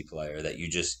fantasy player that you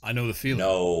just I know the feeling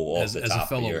off the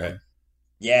top of your head.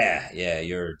 Yeah,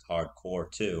 you're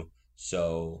hardcore too.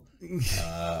 So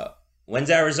when's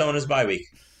Arizona's bye week?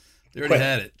 They already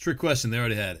had it. Trick question. They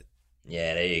already had it.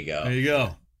 Yeah, there you go. There you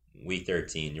go. Week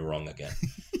 13. You're wrong again.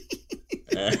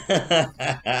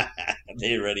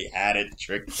 They already had it.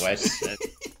 Trick question.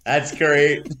 That's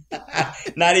great.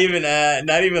 Not even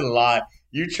lie.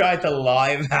 You tried to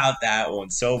lie about that one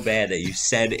so bad that you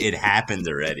said it happened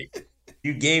already.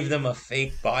 You gave them a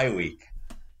fake bye week.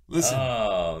 Listen.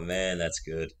 Oh, man, that's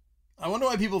good. I wonder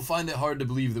why people find it hard to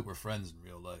believe that we're friends in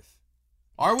real life.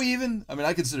 Are we even? I mean,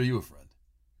 I consider you a friend.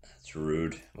 That's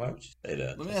rude. Why would you say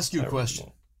that? Let me ask you a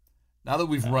question. Now that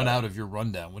we've run out of your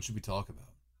rundown, what should we talk about?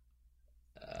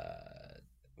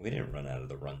 We didn't run out of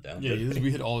the rundown. Yeah, we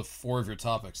hit all 4 of your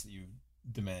topics that you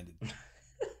demanded.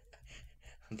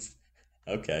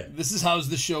 Okay. This is how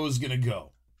the show is going to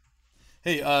go.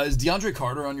 Hey, is DeAndre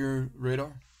Carter on your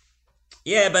radar?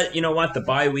 Yeah, but you know what? The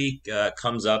bye week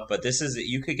comes up, but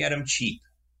you could get him cheap.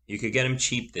 You could get him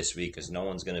cheap this week because no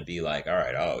one's going to be like, all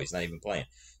right, he's not even playing.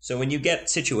 So when you get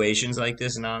situations like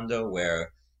this, Nando,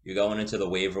 where you're going into the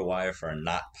waiver wire for a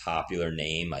not popular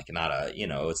name, like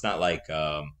it's not like,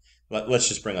 let's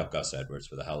just bring up Gus Edwards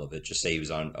for the hell of it. Just say he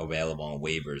was available on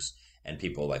waivers. And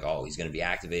people are like, he's going to be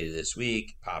activated this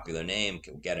week. Popular name.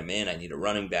 Can we get him in? I need a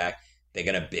running back. They're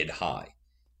going to bid high.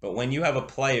 But when you have a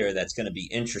player that's going to be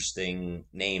interesting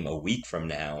name a week from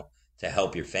now to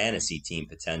help your fantasy team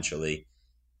potentially,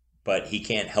 but he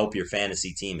can't help your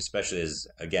fantasy team, especially as,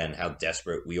 again, how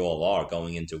desperate we all are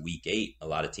going into week 8. A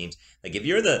lot of teams. Like if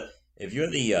you're the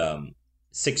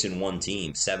 6-1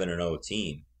 team, 7-0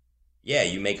 team, yeah,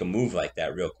 you make a move like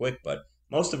that real quick, but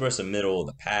most of us are middle of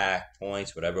the pack,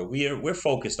 points, whatever. We're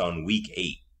focused on week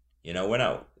 8. We're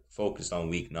not focused on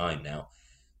week 9 now.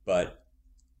 But,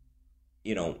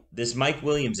 this Mike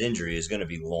Williams injury is going to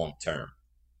be long term.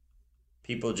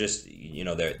 People just,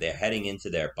 they're heading into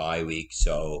their bye week.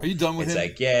 So are you done with him? It's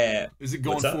like, yeah. Is it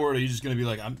going forward? Or are you just going to be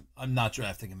like, I'm not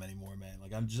drafting him anymore, man?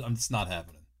 Like I'm just not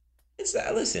happening. It's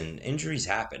that. Listen, injuries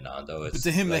happen, Nando. But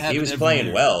to him, like, they happen. He was playing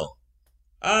year. Well.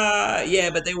 Yeah,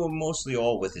 but they were mostly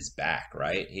all with his back,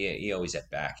 right? He always had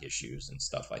back issues and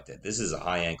stuff like that. This is a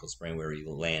high ankle sprain where he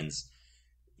lands,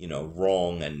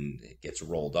 wrong and gets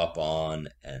rolled up on,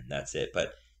 and that's it.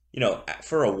 But,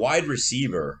 for a wide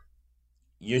receiver,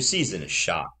 your season is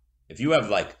shot. If you have,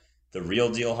 like, the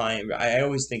real deal high, I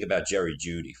always think about Jerry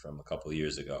Jeudy from a couple of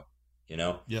years ago,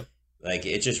 Yep. Like,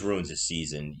 it just ruins his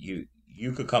season.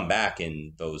 You could come back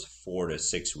in those 4 to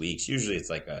 6 weeks. Usually it's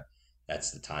like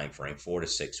that's the time frame, 4 to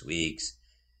 6 weeks.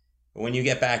 But when you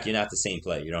get back, you're not the same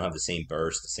player. You don't have the same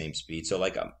burst, the same speed. So,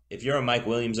 like, if you're a Mike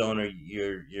Williams owner,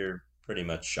 you're pretty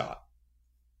much shot.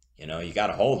 You got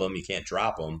to hold him. You can't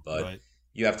drop him. But right.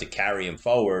 you have to carry him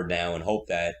forward now and hope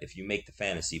that if you make the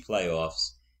fantasy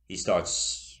playoffs, he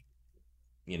starts,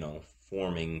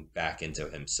 forming back into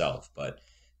himself. But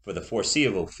for the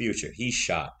foreseeable future, he's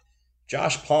shot.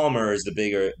 Josh Palmer is the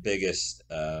biggest,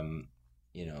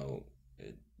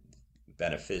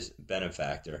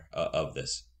 benefactor of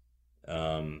this.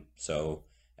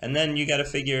 And then you got to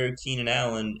figure Keenan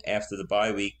Allen after the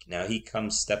bye week. Now he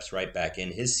steps right back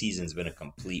in. His season's been a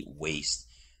complete waste.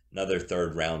 Another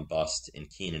third-round bust in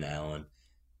Keenan Allen.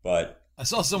 But I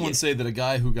saw someone say that a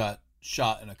guy who got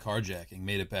shot in a carjacking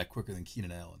made it back quicker than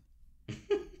Keenan Allen.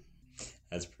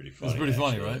 That's pretty funny. That's pretty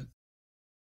funny, right?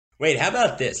 Wait, how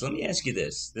about this? Let me ask you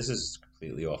this. This is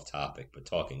completely off topic, but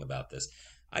talking about this.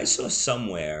 I saw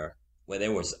somewhere where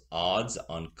there was odds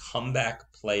on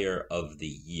comeback player of the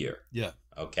year. Yeah.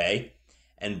 Okay?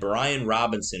 And Brian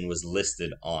Robinson was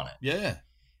listed on it. Yeah.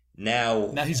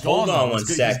 Now he's hold gone. On one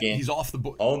second. He's off the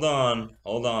board. Hold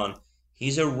on.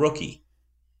 He's a rookie.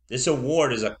 This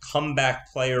award is a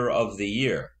comeback player of the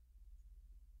year.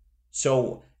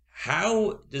 So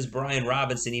how does Brian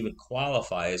Robinson even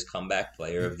qualify as comeback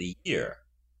player of the year?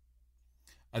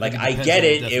 I get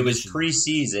it. It was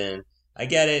preseason. I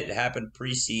get it. It happened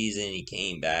preseason. He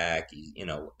came back.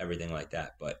 Everything like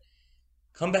that. But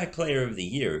comeback player of the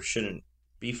year shouldn't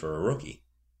be for a rookie.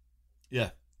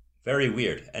 Yeah. Very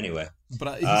weird. Anyway.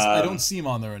 But I don't see him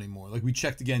on there anymore. Like we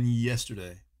checked again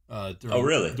yesterday.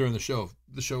 During the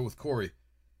show with Corey.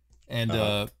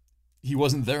 And he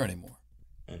wasn't there anymore.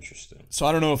 Interesting. So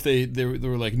I don't know if they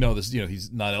were like, no, this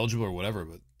he's not eligible or whatever,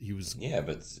 but he was. Yeah,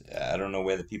 but I don't know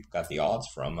where the people got the odds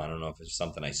from. I don't know if it's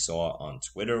something I saw on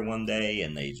Twitter one day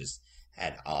and they just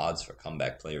had odds for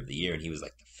comeback player of the year and he was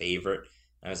like the favorite.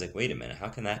 And I was like, wait a minute, how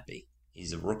can that be?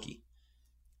 He's a rookie.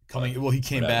 He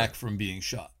came back from being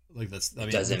shot. Like it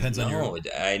depends on your.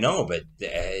 I know, but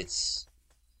it's.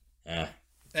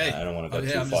 Hey, I don't want to go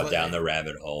too far down the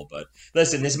rabbit hole, but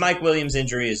listen, this Mike Williams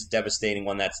injury is a devastating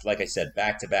one. That's, like I said,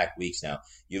 back-to-back weeks now.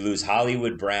 You lose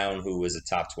Hollywood Brown, who was a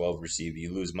top 12 receiver.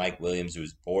 You lose Mike Williams, who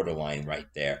was borderline right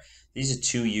there. These are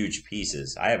two huge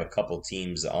pieces. I have a couple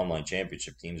teams, online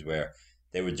championship teams, where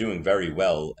they were doing very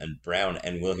well, and Brown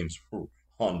and Williams were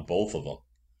on both of them.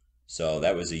 So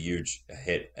that was a huge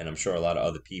hit, and I'm sure a lot of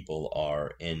other people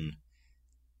are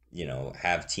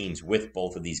have teams with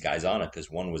both of these guys on it because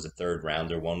one was a third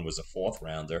rounder, one was a fourth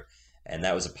rounder, and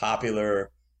that was a popular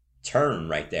turn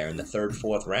right there. In the third,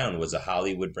 fourth round was a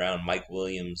Hollywood Brown, Mike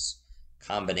Williams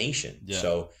combination. Yeah.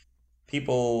 So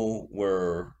people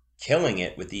were killing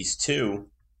it with these two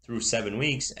through 7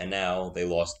 weeks, and now they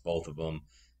lost both of them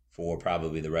for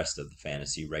probably the rest of the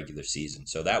fantasy regular season.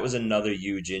 So that was another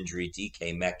huge injury.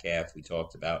 DK Metcalf we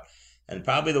talked about, and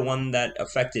probably the one that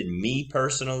affected me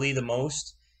personally the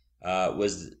most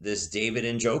was this David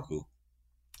Njoku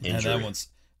injury. Yeah, that one's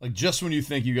like just when you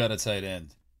think you got a tight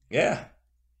end. Yeah,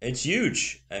 it's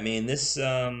huge. I mean, this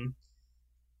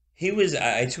he was.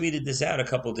 I tweeted this out a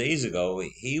couple days ago.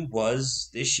 He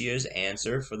was this year's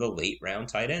answer for the late round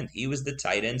tight end. He was the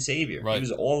tight end savior. Right. He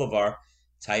was all of our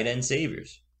tight end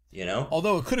saviors.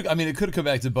 Although it could have come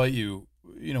back to bite you.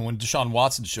 When Deshaun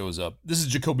Watson shows up, this is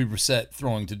Jacoby Brissett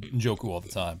throwing to Njoku all the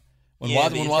time. When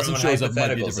Watson shows up, it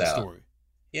might be a different story.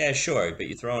 Yeah, sure, but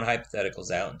you're throwing hypotheticals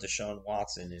out, and Deshaun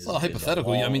Watson is. It's not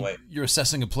hypothetical. You're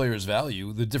assessing a player's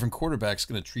value. The different quarterback's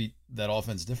going to treat that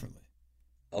offense differently.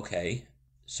 Okay,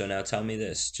 so now tell me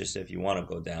this, just if you want to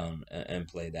go down and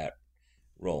play that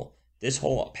role. This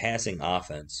whole passing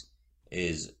offense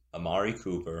is Amari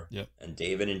Cooper and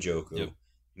David Njoku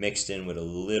mixed in with a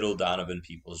little Donovan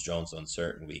Peoples-Jones on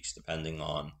certain weeks, depending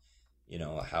on,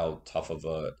 how tough of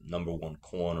a number one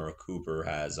corner Cooper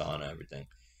has on everything.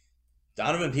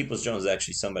 Donovan Peoples-Jones is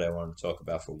actually somebody I wanted to talk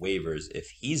about for waivers. If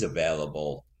he's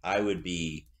available, I would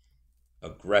be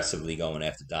aggressively going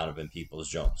after Donovan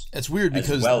Peoples-Jones. It's weird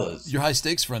because your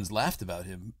high-stakes friends laughed about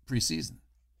him preseason,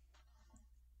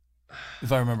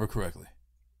 if I remember correctly.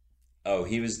 Oh,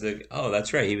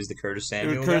 that's right. He was the Curtis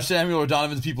Samuel. Curtis Samuel or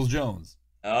Donovan Peoples-Jones.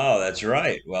 Oh, that's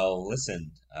right. Well,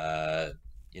 listen, now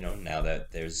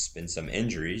that there's been some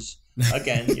injuries,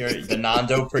 again, the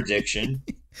Nando prediction.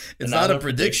 It's not a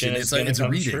prediction. It's a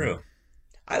reading. True.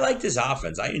 I like this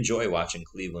offense. I enjoy watching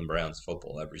Cleveland Browns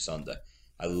football every Sunday.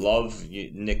 I love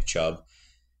Nick Chubb.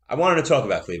 I wanted to talk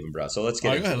about Cleveland Browns, so let's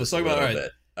get into this a little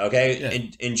bit. Okay, yeah.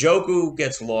 Njoku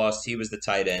gets lost. He was the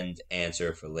tight end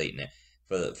answer for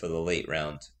the late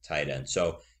round tight end.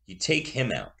 So you take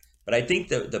him out. But I think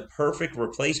the perfect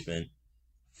replacement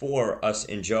for us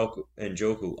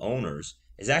Njoku owners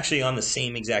is actually on the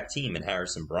same exact team in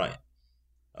Harrison Bryant.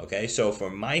 Okay, so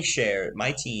for my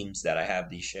teams that I have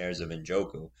these shares of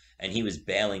Njoku, and he was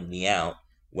bailing me out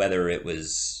whether it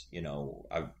was,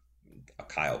 a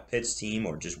Kyle Pitts team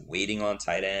or just waiting on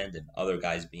tight end and other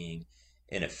guys being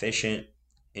inefficient.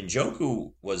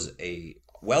 Njoku was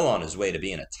well on his way to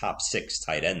being a top 6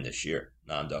 tight end this year,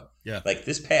 Nando. Yeah. Like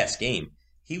this past game,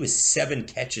 he was 7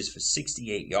 catches for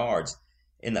 68 yards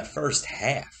in the first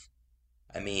half.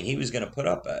 I mean, he was going to put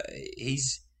up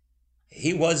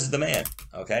he was the man,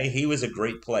 okay? He was a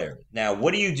great player. Now,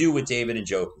 what do you do with David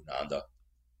Njoku, Nando?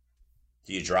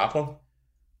 Do you drop him?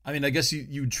 I mean, I guess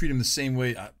you would treat him the same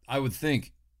way. I would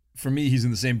think, for me, he's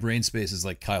in the same brain space as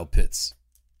like Kyle Pitts.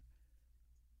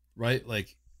 Right?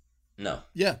 Like, no.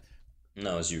 Yeah.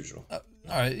 No, as usual. All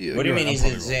right. What do you mean he's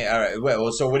insane? All right.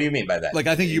 Well, so what do you mean by that? Like,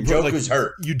 I think Njoku's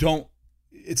hurt. You don't.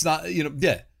 It's not.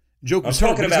 Yeah. Njoku's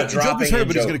hurt. Njoku's hurt,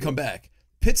 but he's going to come back.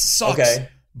 Pitts sucks. Okay.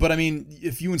 But I mean,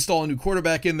 if you install a new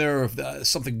quarterback in there, or if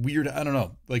something weird, I don't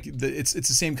know. Like, it's the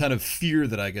same kind of fear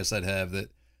that I guess I'd have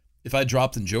that if I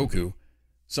dropped Njoku,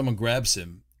 someone grabs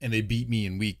him and they beat me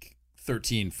in week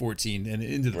 13, 14, and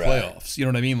into the playoffs. You know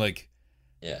what I mean? Like.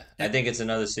 Yeah, I think it's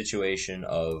another situation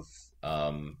of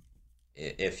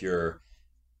if you're,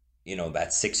 that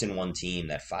 6-1 team,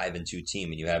 that 5-2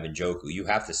 team, and you have Njoku, you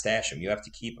have to stash him. You have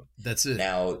to keep him. That's it.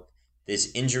 Now,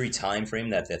 this injury time frame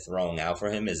that they're throwing out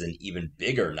for him is an even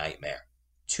bigger nightmare.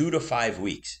 2 to 5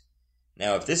 weeks.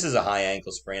 Now, if this is a high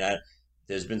ankle sprain,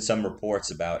 there's been some reports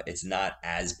about it's not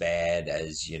as bad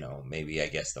as, maybe I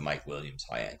guess the Mike Williams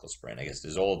high ankle sprain. I guess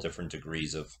there's all different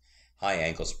degrees of high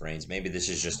ankle sprains. Maybe this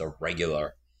is just a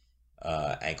regular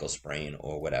ankle sprain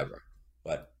or whatever.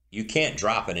 But you can't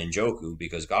drop an Njoku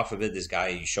because God forbid this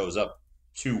guy shows up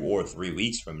 2 or 3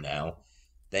 weeks from now,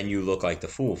 then you look like the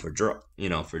fool for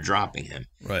dropping him.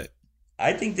 Right.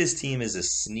 I think this team is a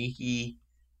sneaky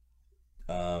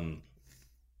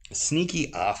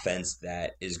offense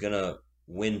that is gonna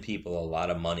win people a lot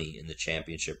of money in the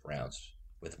championship rounds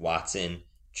with Watson,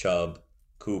 Chubb,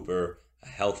 Cooper, a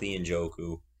healthy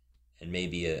Njoku, and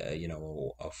maybe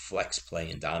a flex play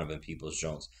in Donovan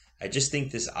Peoples-Jones. I just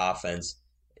think this offense,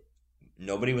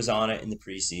 nobody was on it in the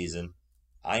preseason.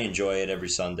 I enjoy it every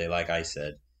Sunday, like I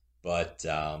said. But,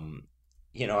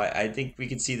 I think we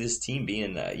could see this team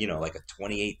being, like a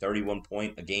 28, 31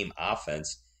 point a game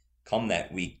offense come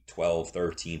that week 12,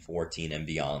 13, 14, and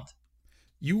beyond.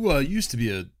 You used to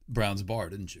be a Browns bar,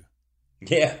 didn't you?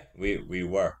 Yeah, we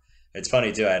were. It's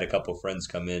funny, too. I had a couple friends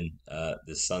come in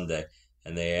this Sunday.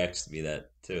 And they asked me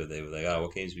that, too. They were like, oh,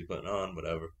 what games are we putting on?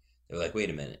 Whatever. They were like, wait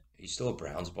a minute. Are you still a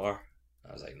Browns bar?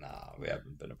 I was like, nah, we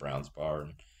haven't been a Browns bar.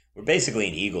 And we're basically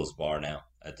an Eagles bar now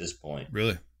at this point.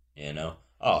 Really? Oh,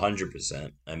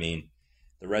 100%. I mean,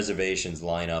 the reservations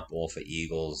line up all for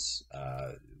Eagles.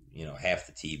 Half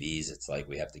the TVs, it's like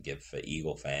we have to give for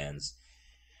Eagle fans.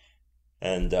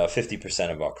 And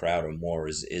 50% of our crowd or more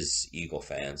is Eagle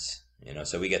fans.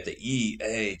 So we get the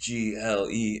EAGLE,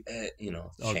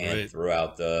 chant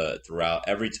throughout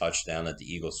every touchdown that the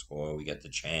Eagles score. We get the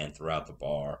chant throughout the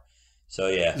bar. So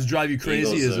yeah, does it drive you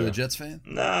crazy Eagles, as a Jets fan?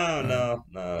 No.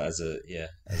 As a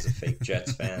fake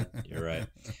Jets fan, you're right.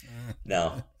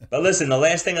 No, but listen, the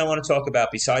last thing I want to talk about,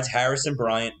 besides Harrison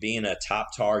Bryant being a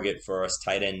top target for us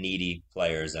tight end needy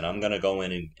players, and I'm gonna go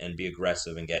in and be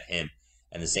aggressive and get him,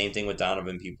 and the same thing with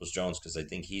Donovan Peoples-Jones because I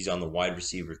think he's on the wide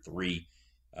receiver 3.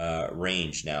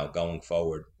 Range now going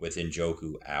forward with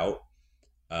Njoku out.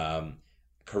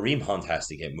 Kareem Hunt has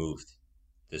to get moved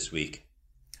this week.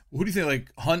 Who do you think?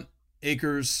 Like Hunt,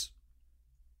 Akers?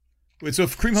 Wait, so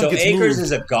if Kareem Hunt gets Akers moved,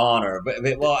 is a goner, but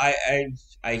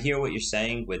I hear what you're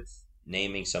saying with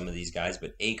naming some of these guys,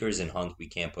 but Akers and Hunt we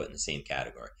can't put in the same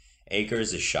category.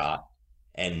 Akers is shot,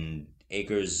 and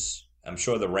Akers. I'm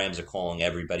sure the Rams are calling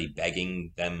everybody,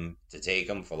 begging them to take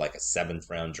him for like a 7th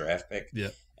round draft pick. Yeah.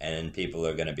 And people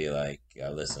are going to be like,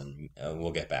 listen,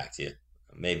 we'll get back to you.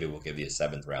 Maybe we'll give you a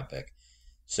 7th round pick.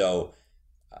 So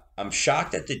I'm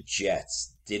shocked that the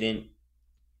Jets didn't,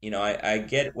 I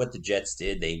get what the Jets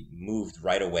did. They moved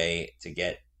right away to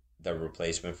get the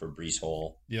replacement for Breece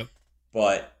Hall. Yep.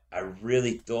 But I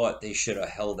really thought they should have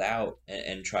held out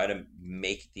and try to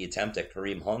make the attempt at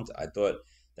Kareem Hunt. I thought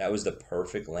that was the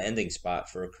perfect landing spot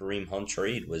for a Kareem Hunt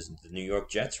trade was the New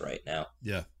York Jets right now.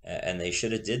 Yeah. And they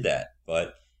should have did that.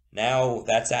 But now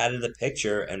that's out of the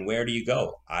picture, and where do you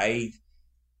go? I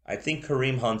think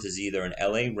Kareem Hunt is either an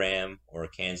LA Ram or a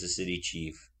Kansas City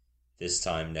Chief this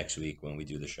time next week when we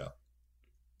do the show.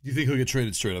 Do you think he'll get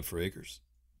traded straight up for Akers?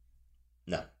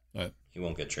 No. All right. He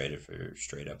won't get traded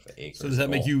straight up for Akers. So does that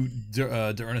make you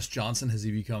D'Ernest Johnson? Has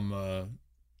he become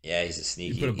Yeah, he's a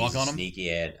sneaky. You put a buck on him?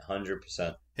 Sneaky ad,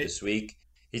 100% this week.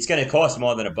 It's going to cost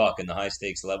more than $1 in the high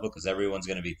stakes level because everyone's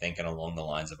going to be thinking along the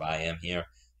lines of I am here.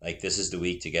 Like, this is the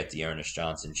week to get D'Ernest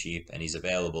Johnson cheap, and he's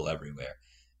available everywhere.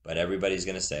 But everybody's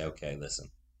going to say, okay, listen,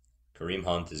 Kareem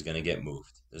Hunt is going to get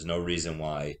moved. There's no reason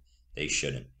why they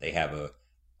shouldn't. They have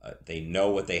they know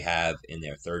what they have in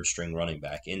their third string running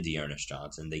back in D'Ernest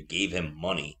Johnson. They gave him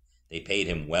money. They paid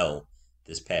him well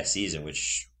this past season,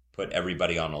 which put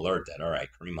everybody on alert that, all right,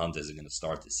 Kareem Hunt isn't going to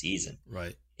start the season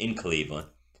in Cleveland.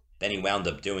 Then he wound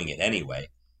up doing it anyway.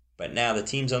 But now the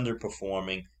team's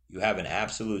underperforming. You have an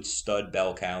absolute stud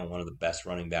bell cow, one of the best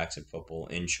running backs in football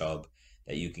in Chubb,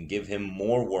 that you can give him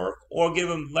more work or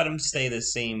let him stay the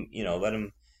same, let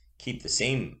him keep the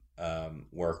same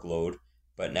workload,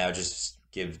 but now just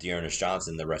give D'Ernest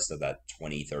Johnson the rest of that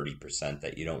 20, 30%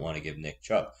 that you don't want to give Nick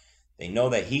Chubb. They know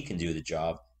that he can do the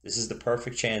job. This is the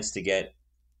perfect chance to get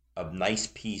a nice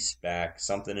piece back,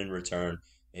 something in return,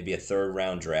 maybe a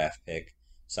third-round draft pick,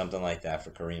 something like that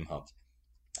for Kareem Hunt.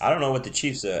 I don't know what the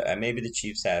Chiefs maybe the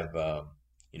Chiefs have,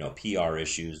 PR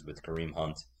issues with Kareem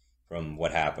Hunt from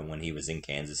what happened when he was in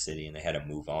Kansas City and they had to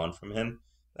move on from him.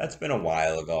 That's been a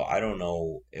while ago. I don't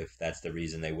know if that's the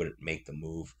reason they wouldn't make the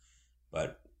move,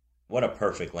 but what a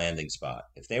perfect landing spot.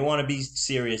 If they want to be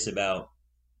serious about,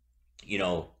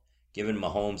 giving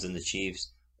Mahomes and the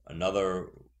Chiefs another,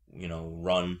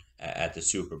 run at the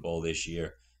Super Bowl this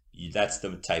year, that's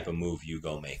the type of move you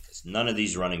go make. 'Cause none of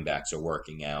these running backs are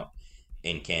working out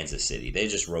in Kansas City. They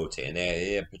just rotate.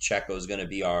 Pacheco's going to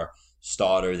be our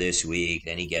starter this week.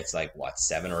 Then he gets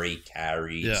 7 or 8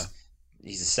 carries. Yeah.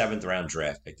 He's a 7th-round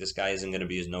draft pick. This guy isn't going to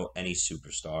be any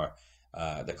superstar.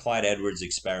 The Clyde Edwards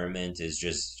experiment is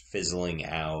just fizzling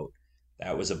out.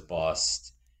 That was a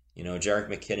bust. Jerick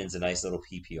McKinnon's a nice little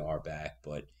PPR back,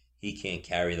 but he can't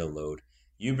carry the load.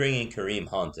 You bring in Kareem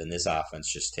Hunt, and this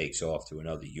offense just takes off to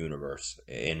another universe,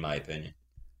 in my opinion.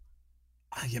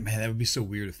 Yeah, man, that would be so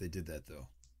weird if they did that, though.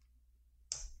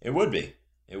 It would be,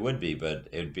 but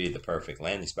it would be the perfect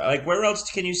landing spot. Where else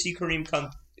can you see Kareem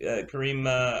Hunt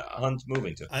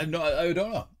moving to? I don't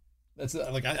know. That's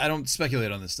I don't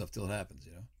speculate on this stuff till it happens,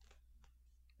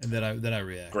 and then I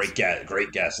react. Great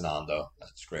guess, Nando.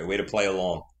 That's a great way to play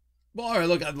along. Well, all right,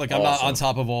 look, I'm not on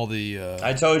top of all the.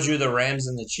 I told you the Rams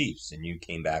and the Chiefs, and you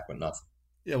came back with nothing.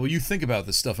 Yeah, well, you think about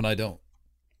this stuff, and I don't.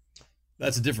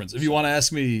 That's the difference. If you want to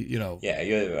ask me,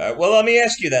 Yeah, well, let me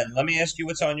ask you then. Let me ask you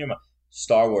what's on your mind.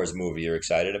 Star Wars movie, you're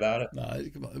excited about it? No,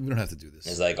 come on, we don't have to do this.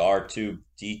 It's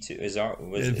R2-D2. Is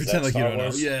pretend like you don't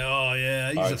know. Yeah, oh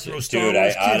yeah. I used to throw Star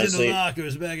Wars kids in the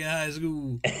lockers back in high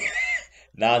school.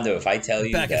 Nando, if I tell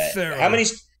you that,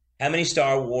 how many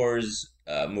Star Wars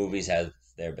movies have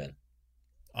there been?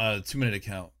 Too many to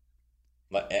count.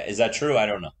 Is that true? I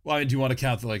don't know. Well, do you want to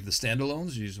count the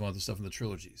standalones, or you just want the stuff in the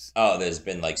trilogies? Oh, there's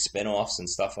been spin-offs and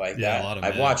stuff like that. Yeah, a lot of.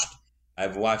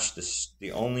 I've watched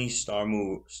the only Star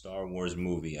Wars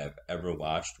movie I've ever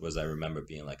watched was, I remember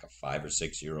being a 5 or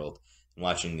 6 year old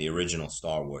watching the original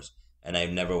Star Wars, and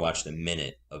I've never watched a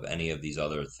minute of any of these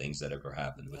other things that ever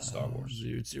happened with Star Wars.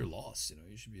 It's your loss.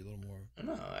 You should be a little more.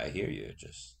 No, I hear you.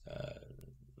 Just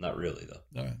not really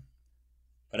though. All right.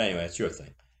 But anyway, it's your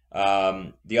thing.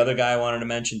 The other guy I wanted to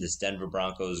mention, this Denver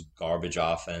Broncos garbage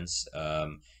offense.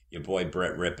 Your boy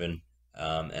Brett Rippon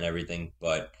and everything,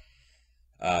 but.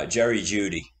 Jerry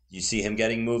Jeudy, you see him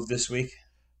getting moved this week?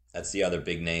 That's the other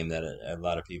big name that a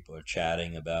lot of people are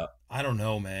chatting about. I don't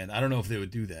know, man. I don't know if they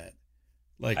would do that.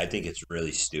 I think it's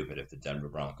really stupid if the Denver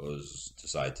Broncos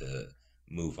decide to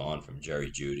move on from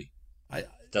Jerry Jeudy. It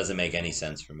doesn't make any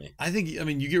sense for me. I think,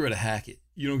 you get rid of Hackett.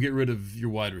 You don't get rid of your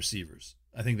wide receivers.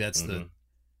 I think that's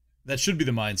that should be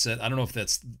the mindset. I don't know if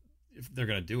they're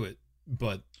going to do it,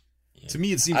 but to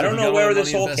me it seems I don't know where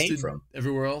this all came from.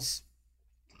 Everywhere else.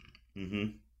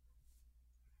 Mm-hmm.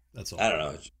 That's all. I don't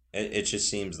know. It just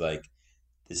seems like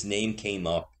this name came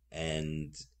up,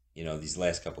 and these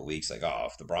last couple of weeks, if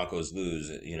the Broncos lose,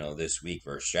 this week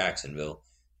versus Jacksonville,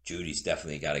 Judy's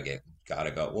definitely gotta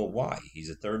go. Well, why? He's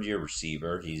a 3rd-year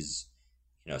receiver. He's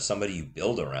somebody you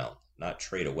build around, not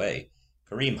trade away.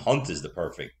 Kareem Hunt is the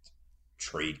perfect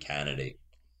trade candidate.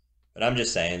 But I'm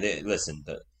just saying, listen,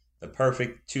 the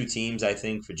perfect 2 teams, I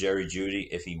think, for Jerry Jeudy,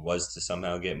 if he was to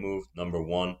somehow get moved, number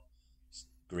 1.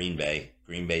 Green Bay.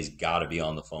 Green Bay's got to be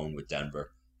on the phone with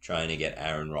Denver trying to get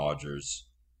Aaron Rodgers,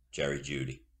 Jerry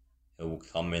Jeudy. He'll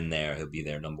come in there. He'll be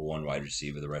their number 1 wide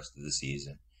receiver the rest of the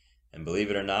season. And believe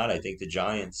it or not, I think the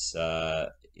Giants,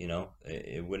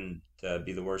 it wouldn't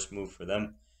be the worst move for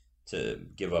them to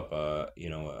give up a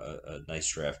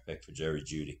nice draft pick for Jerry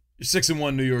Jeudy. You're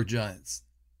 6-1 New York Giants.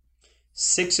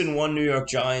 6-1 New York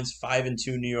Giants,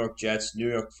 5-2 New York Jets. New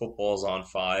York football's on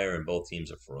fire, and both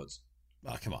teams are frauds.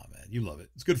 Oh, come on, man. You love it.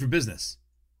 It's good for business.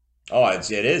 Oh,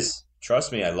 it is.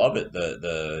 Trust me, I love it.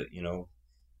 The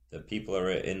people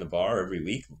are in the bar every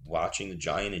week watching the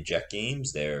Giant and Jet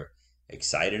games. They're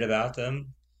excited about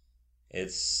them.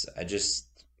 it's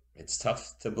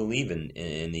tough to believe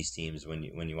in these teams when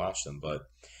you watch them. But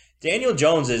Daniel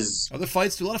Jones is. Are there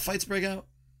fights? Do a lot of fights break out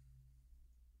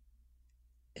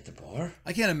At the bar?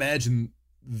 I can't imagine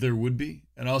there would be,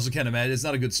 and I also can't imagine it's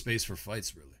not a good space for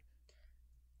fights, really.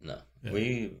 No,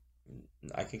 Yeah.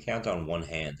 I can count on one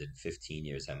hand in 15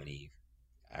 years how many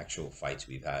actual fights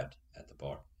we've had at the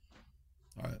bar.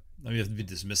 All right, I mean, you have to be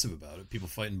dismissive about it. People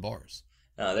fight in bars.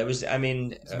 No, there was. I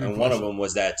mean, a good and one of question. them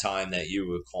was that time that you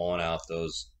were calling out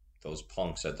those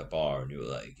punks at the bar, and you were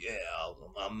like, "Yeah,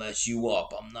 I'll mess you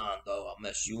up. I'm Nando. I'll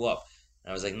mess you up."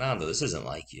 And I was like, "Nando, this isn't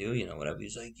like you, whatever."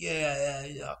 He's like, "Yeah,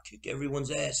 I'll kick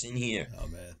everyone's ass in here." Oh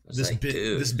man, was like,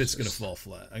 dude, this bit's it's gonna just- fall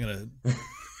flat. I'm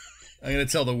gonna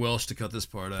tell the Welsh to cut this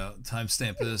part out.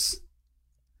 Timestamp this.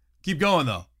 Keep going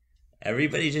though.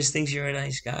 Everybody just thinks you're a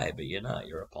nice guy, but you're not.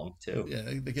 You're a punk too. Yeah,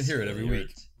 they can hear it every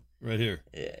week. Right here.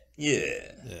 Yeah.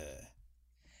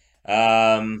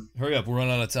 Yeah. Hurry up, we're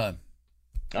running out of time.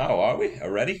 Oh, are we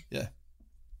already? Yeah.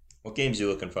 What games you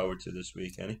looking forward to this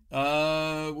week, Kenny?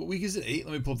 What week is it? 8?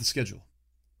 Let me pull up the schedule.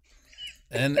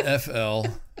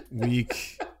 NFL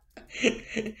week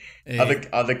 8.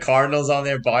 Are the Cardinals on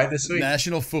their bye this week?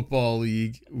 National Football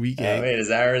League week 8. Oh, wait,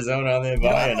 is Arizona on their You know,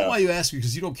 I bye or don't know no? why you ask me,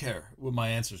 because you don't care what my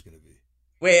answer is going to be.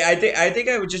 Wait, I think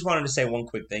I would just wanted to say one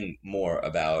quick thing more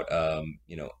about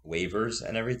waivers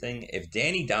and everything. If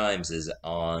Danny Dimes is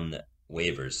on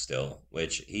waivers still,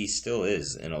 which he still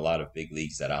is in a lot of big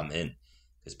leagues that I'm in,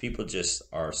 because people just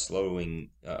are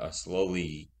slowly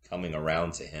coming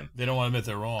around to him. They don't want to admit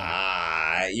they're wrong.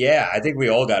 Yeah, I think we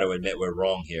all got to admit we're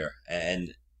wrong here.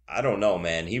 And I don't know,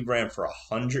 man. He ran for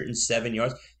 107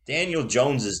 yards. Daniel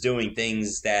Jones is doing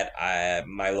things that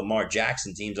my Lamar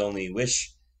Jackson teams only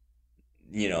wish,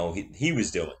 he was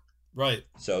doing. Right.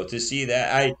 So to see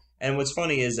that, and what's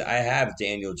funny is I have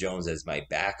Daniel Jones as my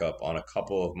backup on a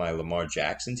couple of my Lamar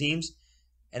Jackson teams.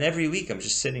 And every week I'm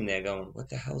just sitting there going, what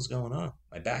the hell's going on?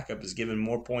 My backup is giving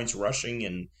more points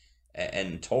rushing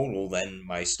and total than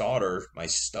my starter, my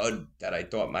stud that I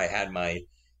thought I had my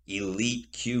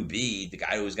elite QB, the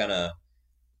guy who was going to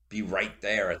be right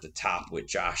there at the top with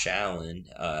Josh Allen.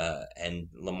 And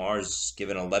Lamar's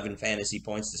given 11 fantasy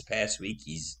points this past week.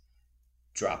 He's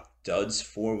dropped duds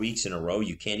 4 weeks in a row.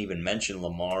 You can't even mention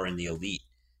Lamar in the elite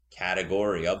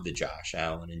category of the Josh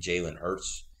Allen and Jalen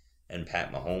Hurts and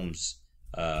Pat Mahomes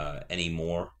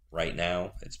anymore right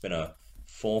now. It's been a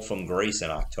fall from grace in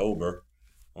October.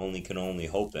 Can only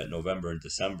hope that November and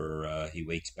December he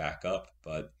wakes back up.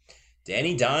 But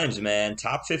Danny Dimes, man,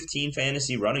 top 15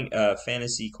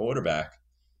 fantasy quarterback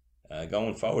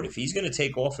going forward. If he's going to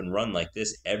take off and run like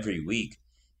this every week,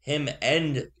 him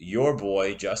and your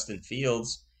boy Justin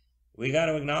Fields, we got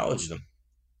to acknowledge them.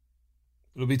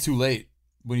 It'll be too late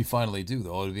when you finally do,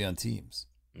 though. It'll be on teams.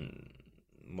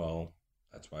 Well,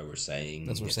 that's why we're saying.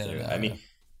 That's what we're saying. I mean,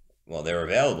 well, they're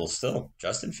available still.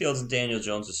 Justin Fields and Daniel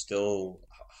Jones are still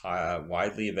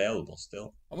widely available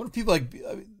still. I wonder if people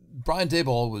Brian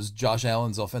Daboll was Josh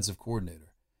Allen's offensive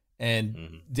coordinator,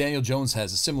 and Daniel Jones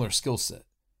has a similar skill set.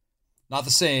 Not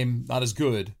the same, not as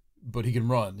good, but he can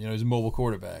run. He's a mobile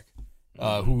quarterback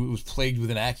who was plagued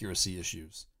with inaccuracy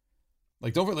issues.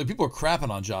 People are crapping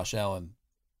on Josh Allen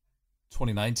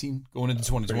 2019 going into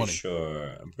 2020.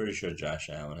 I'm pretty sure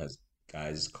Josh Allen has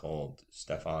guys called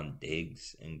Stephon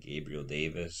Diggs and Gabriel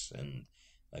Davis and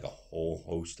like a whole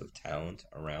host of talent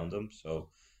around him. So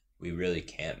we really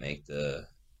can't make the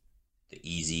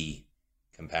easy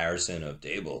comparison of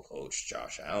Daboll coach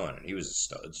Josh Allen, and he was a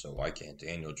stud. So why can't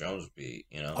Daniel Jones be?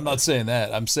 I'm not saying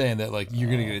that. I'm saying that you're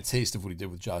going to get a taste of what he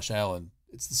did with Josh Allen.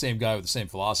 It's the same guy with the same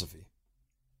philosophy.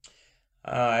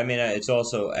 It's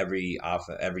also every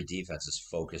defense is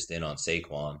focused in on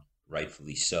Saquon,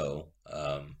 rightfully so,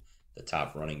 the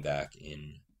top running back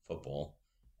in football,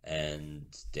 and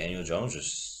Daniel Jones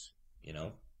just,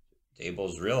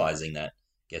 Daboll's realizing that,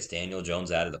 gets Daniel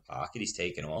Jones out of the pocket, he's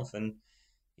taking off, and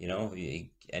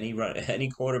any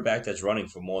quarterback that's running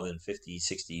for more than 50,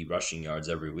 60 rushing yards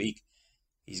every week,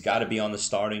 he's got to be on the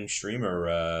starting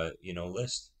streamer,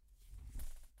 list.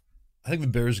 I think the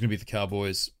Bears are going to beat the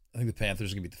Cowboys. I think the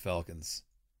Panthers are going to beat the Falcons.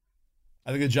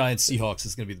 I think the Giants-Seahawks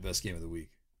is going to be the best game of the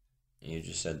week. You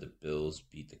just said the Bills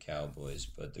beat the Cowboys,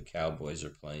 but the Cowboys are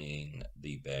playing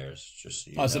the Bears. Just so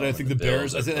you know. I said I think the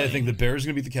Bears. I think the Bears are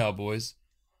going to beat the Cowboys.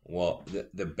 Well,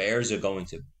 the Bears are going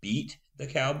to beat the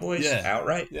Cowboys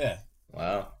outright? Yeah.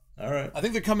 Wow. All right. I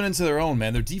think they're coming into their own,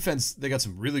 man. Their defense, they got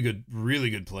some really good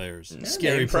players. Yeah,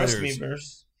 Scary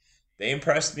players. They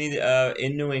impressed me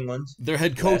in New England. Their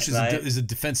head coach is a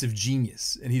defensive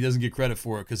genius, and he doesn't get credit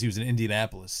for it because he was in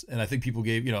Indianapolis. And I think people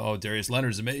gave, Darius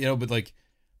Leonard's, but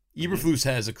Eberflus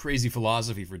has a crazy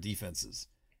philosophy for defenses.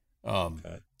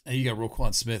 And you got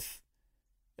Roquan Smith.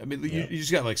 I mean, you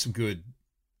just got like some good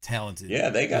talented. Yeah,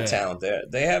 they got talent there.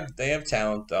 They have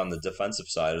talent on the defensive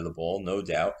side of the ball, no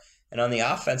doubt. And on the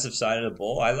offensive side of the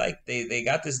ball, I like they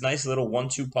got this nice little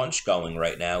 1-2 punch going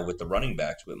right now with the running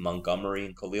backs with Montgomery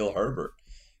and Khalil Herbert.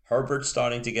 Herbert's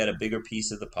starting to get a bigger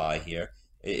piece of the pie here.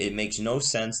 It makes no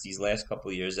sense these last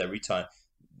couple of years. Every time,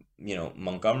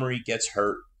 Montgomery gets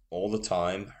hurt all the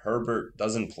time. Herbert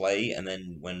doesn't play, and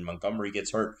then when Montgomery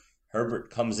gets hurt, Herbert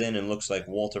comes in and looks like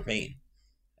Walter Payton.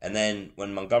 And then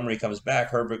when Montgomery comes back,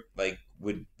 Herbert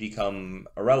would become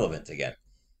irrelevant again.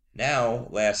 Now,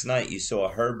 last night you saw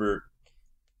Herbert,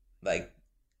 I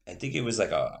think it was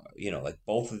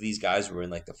both of these guys were in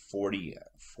like the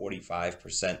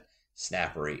 45%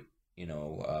 snap rate,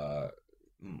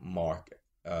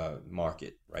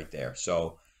 market right there.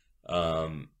 So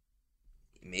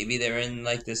maybe they're in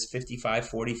like this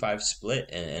 55-45 split,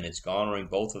 and it's garnering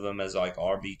both of them as like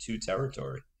RB2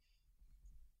 territory.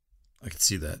 I can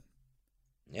see that.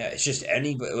 Yeah, it's just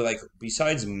anybody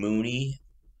besides Mooney,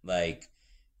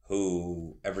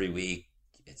 who every week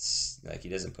it's like he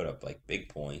doesn't put up like big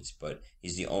points, but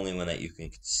he's the only one that you can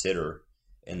consider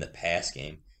in the pass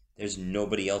game. There's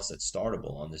nobody else that's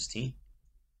startable on this team.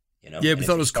 Yeah, we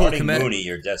thought it was Cole Kmet. Mooney,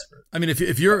 you're desperate. I mean,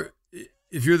 if you're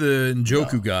the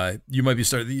Njoku guy, you might be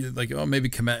starting maybe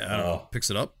Kmet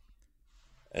picks it up.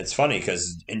 It's funny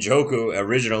because Njoku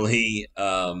originally.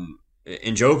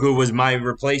 Njoku was my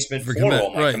replacement for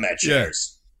all my Kmet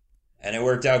shares. And it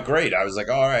worked out great. I was like,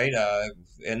 all right.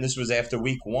 And this was after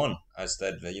week 1. I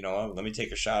said, let me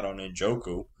take a shot on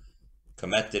Njoku.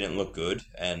 Kmet didn't look good,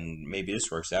 and maybe this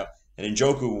works out. And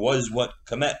Njoku was what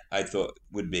Kmet, I thought,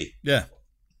 would be. Yeah.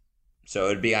 So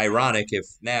it'd be ironic if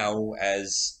now,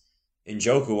 as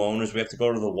Njoku owners, we have to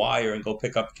go to the wire and go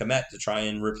pick up Kmet to try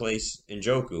and replace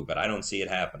Njoku. But I don't see it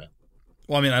happening.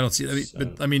 Well, I mean, I don't see it.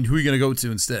 Who are you going to go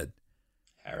to instead?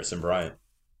 Harrison Bryant.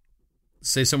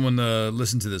 Say someone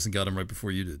listened to this and got him right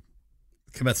before you did.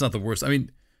 Kmet's not the worst. I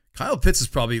mean, Kyle Pitts is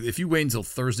probably, if you wait until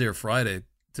Thursday or Friday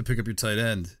to pick up your tight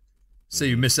end, say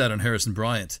you miss out on Harrison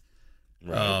Bryant.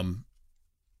 Right. I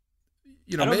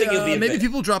don't think maybe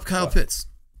people drop Kyle Pitts.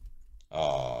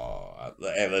 Oh,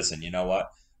 hey, listen, you know what?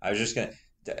 I was just going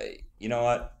to, you know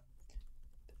what?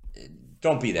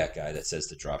 Don't be that guy that says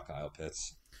to drop Kyle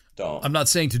Pitts. Don't. I'm not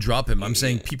saying to drop him. I'm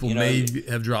saying people may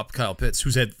have dropped Kyle Pitts,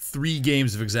 who's had 3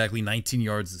 games of exactly 19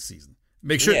 yards this season.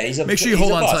 Make sure you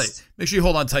hold on tight. Make sure you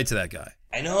hold on tight to that guy.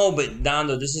 I know, but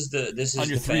Nando, this is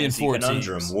the fantasy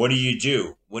conundrum. Teams. What do you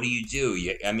do?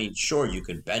 Sure, you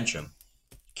could bench him.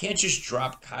 You can't just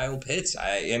drop Kyle Pitts.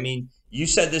 I mean, you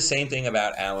said the same thing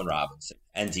about Allen Robinson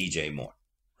and DJ Moore,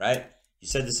 right? You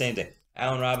said the same thing.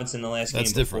 Allen Robinson the last game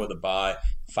before the bye,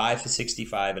 5 for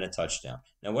 65 and a touchdown.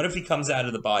 Now, what if he comes out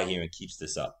of the bye here and keeps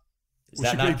this up? Is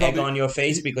that not egg on your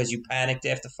face because you panicked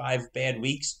after 5 bad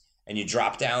weeks and you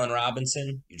dropped Allen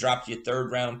Robinson? You dropped your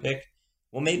 3rd round pick?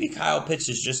 Well, maybe Kyle Pitts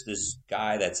is just this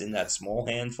guy that's in that small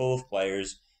handful of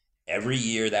players every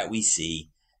year that we see.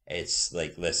 It's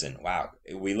like, listen, wow.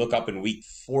 We look up in week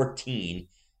 14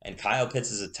 and Kyle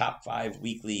Pitts is a top 5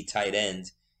 weekly tight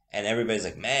end. And everybody's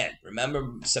like, man,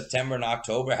 remember September and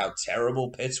October, how terrible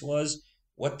Pitts was?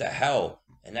 What the hell?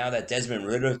 And now that Desmond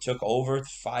Ridder took over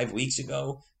 5 weeks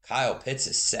ago, Kyle Pitts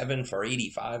is 7 for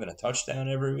 85 and a touchdown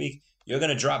every week. You're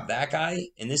going to drop that guy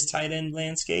in this tight end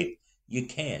landscape? You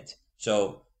can't.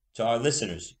 So to our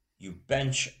listeners, you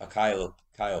bench a Kyle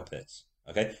Pitts.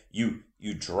 Okay? You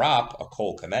drop a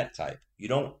Cole Kmet type. You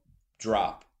don't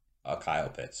drop a Kyle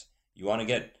Pitts. You want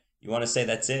to say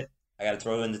that's it? I got to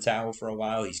throw in the towel for a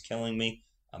while. He's killing me.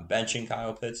 I'm benching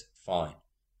Kyle Pitts. Fine.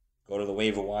 Go to the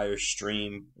waiver wire,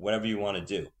 stream, whatever you want to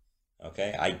do.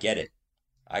 Okay? I get it.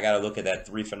 I got to look at that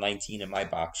 3 for 19 in my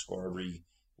box score every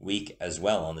week as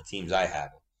well on the teams I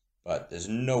have. But there's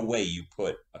no way you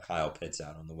put a Kyle Pitts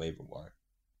out on the waiver wire.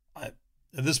 At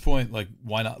this point,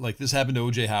 why not? This happened to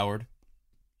O.J. Howard.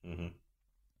 Mm-hmm.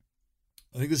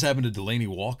 I think this happened to Delaney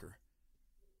Walker.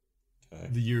 Okay.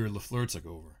 The year LaFleur took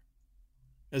over.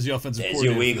 As the offensive There's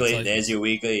coordinator. There's your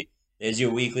weekly.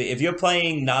 If you're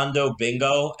playing Nando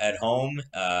Bingo at home,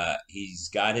 he's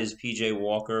got his PJ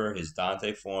Walker, his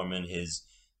Dante Foreman, his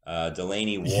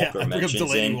Delaney Walker mentions in.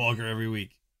 Delaney Walker every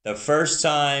week. The first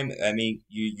time, I mean,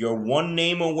 you're one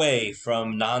name away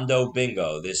from Nando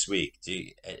Bingo this week.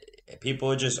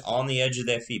 People are just on the edge of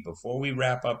their feet. Before we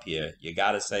wrap up here, you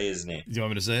got to say his name. Do you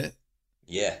want me to say it?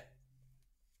 Yeah.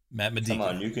 Matt Medica. Come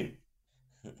on, you can.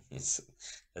 That's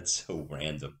so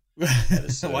random.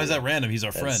 Why is that random? He's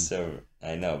our friend. So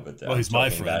I know, but well, he's my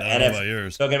friend. I don't know about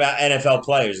yours. Talking about NFL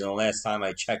players, and the last time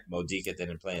I checked, Modica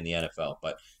didn't play in the NFL.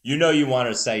 But you wanted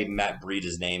to say Matt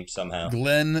Breida's name somehow.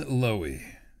 Glenn Lowy.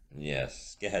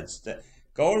 Yes. Go ahead.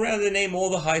 Go around and name all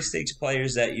the high stakes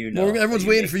players that you know. Well, everyone's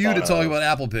waiting for you to talk about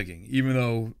apple picking, even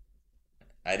though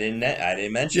I didn't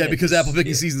mention. Yeah, because apple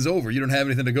picking season's over. You don't have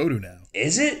anything to go to now.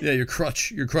 Is it? Yeah, your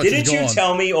crutch is gone. Didn't you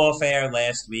tell me off air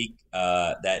last week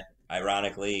that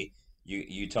ironically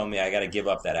you told me I got to give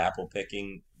up that apple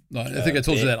picking? No, I think I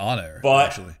told you that on air. But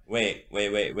actually, wait.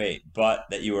 But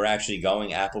that you were actually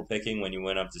going apple picking when you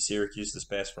went up to Syracuse this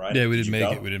past Friday. Yeah, we didn't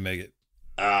make it. We didn't make it.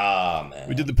 Ah, man.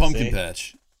 We did the pumpkin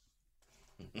patch,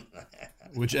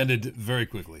 which ended very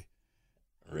quickly.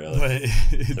 Really? But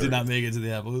it did not make it to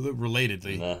the apple.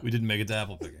 Relatedly, we didn't make it to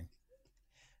apple picking.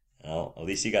 Well, at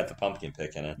least you got the pumpkin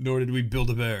picking it. Nor did we build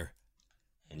a bear.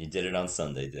 And you did it on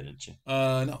Sunday, didn't you?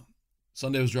 No.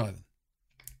 Sunday was driving.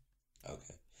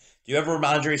 Okay. Do you have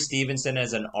Ramondre Stevenson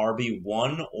as an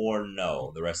RB1 or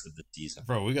no the rest of the season?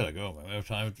 Bro, we gotta go, man. We have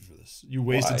time for this. You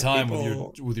wasted time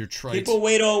with your traits. People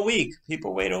wait all week.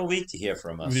 People wait all week to hear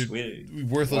from us.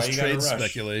 Worthless trade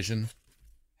speculation.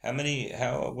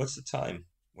 What's the time?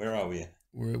 Where are we?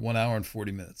 We're at 1 hour and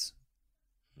 40 minutes.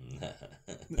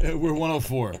 We're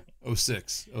 104,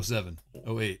 06, 07,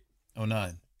 08,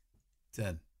 09,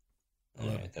 10. All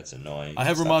right, that's annoying. I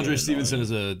have Ramondre Stevenson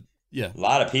as a A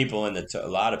lot of people in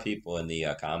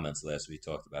the comments last week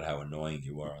talked about how annoying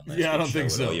you were on last I don't think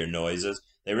so. All your noises,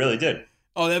 they really did.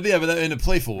 Oh, but in a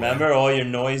playful way. Remember all your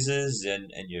noises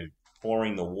and you're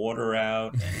pouring the water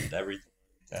out and everything.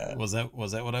 Was that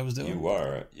what I was doing? You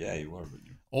were, yeah, you were.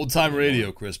 Old time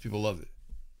radio, Chris. People love it.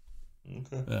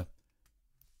 Okay. Yeah.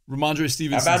 Ramondre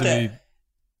Stevenson.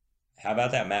 How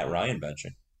about that Matt Ryan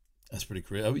benching? That's pretty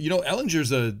crazy. You know,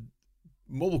 Ellinger's a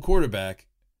mobile quarterback.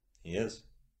 He is.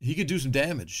 He could do some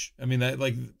damage. I mean,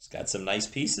 he's got some nice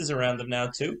pieces around him now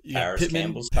too. Paris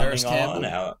Campbell's coming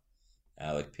on.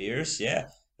 Alec Pierce, yeah.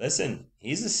 Listen,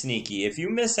 he's a sneaky. If you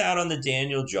miss out on the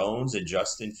Daniel Jones and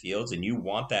Justin Fields, and you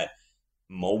want that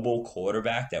mobile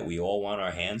quarterback that we all want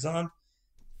our hands on,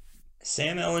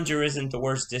 Sam Ehlinger isn't the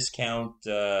worst discount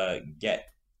get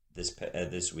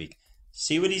this week.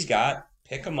 See what he's got.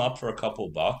 Pick him up for a couple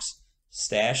bucks.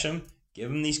 Stash him.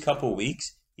 Give him these couple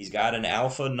weeks. He's got an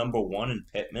alpha number 1 in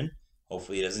Pittman.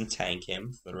 Hopefully he doesn't tank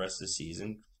him for the rest of the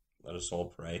season. Let us all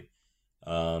pray.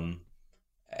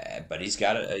 But he's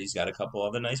got a couple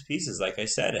other nice pieces, like I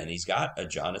said, and he's got a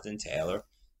Jonathan Taylor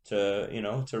to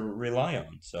rely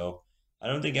on. So I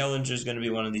don't think Ellinger's going to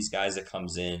be one of these guys that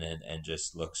comes in and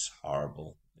just looks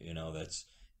horrible. That's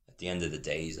at the end of the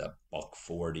day, he's a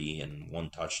 $140 and 1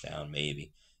 touchdown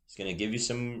maybe. He's going to give you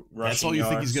some rushing yards. That's all you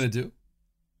think he's going to do?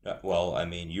 Well, I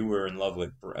mean, you were in love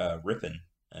with Rippon,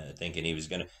 thinking he was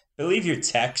going to. Believe your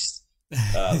text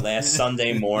last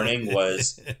Sunday morning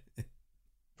was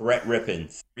Brett Rippon,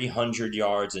 300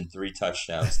 yards and 3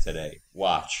 touchdowns today.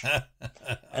 Watch.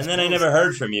 And then close. I never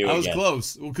heard from you again. I was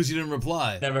close. Well, because you didn't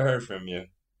reply. Never heard from you.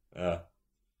 Well,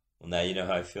 now you know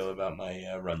how I feel about my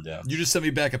rundown. You just sent me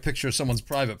back a picture of someone's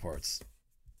private parts.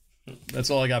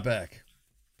 That's all I got back.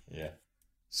 Yeah.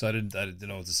 So I didn't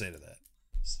know what to say to that.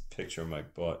 It's a picture of my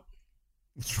butt.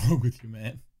 What's wrong with you,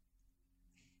 man?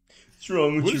 What's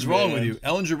wrong with you, What is wrong with you?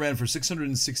 Ellinger ran for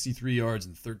 663 yards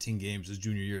in 13 games his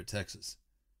junior year at Texas.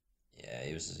 Yeah,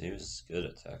 he was good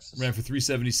at Texas. Ran for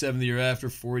 377 the year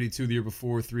after, 482 the year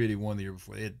before, 381 the year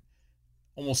before. They had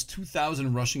almost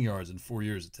 2,000 rushing yards in 4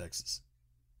 years at Texas.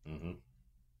 Mm-hmm.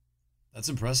 That's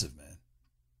impressive, man.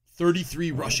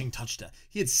 33 rushing touchdowns.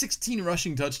 He had 16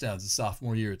 rushing touchdowns his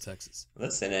sophomore year at Texas.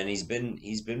 Listen, and he's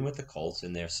been with the Colts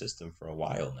in their system for a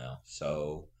while now.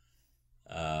 So,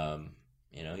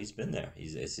 he's been there.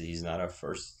 He's not a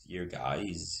first year guy.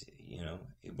 He's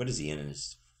what is he in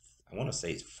his? I want to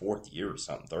say his 4th year or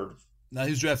something. 3rd. No, he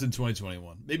was drafted in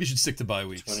 2021. Maybe you should stick to bye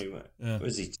weeks. 21. Yeah. What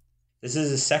is he? This is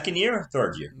his 2nd year or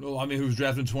 3rd year? Well, I mean, he was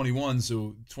drafted in 21,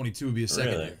 so 22 would be his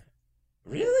 2nd year.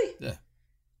 Really? Yeah.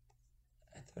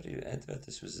 I thought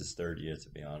this was his 3rd year, to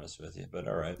be honest with you. But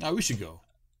all right. Oh, we should go.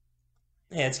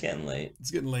 Yeah, it's getting late. It's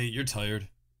getting late. You're tired.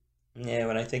 Yeah,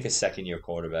 when I think a 2nd-year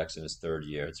quarterback's in his 3rd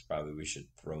year, it's probably we should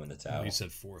throw in the towel. You said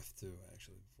 4th, too,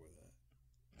 actually, before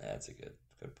that. That's a good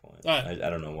point. All right. I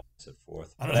don't know why I said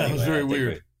 4th. I don't know. That was very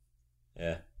weird.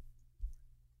 Yeah.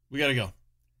 We got to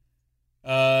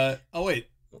go. Oh, wait.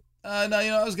 No,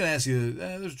 I was going to ask you,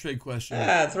 there's a trade question.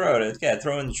 Throw it. Yeah,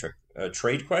 throw in the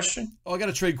trade question. Oh, I got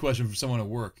a trade question for someone at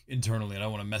work internally, and I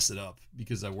want to mess it up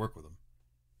because I work with him.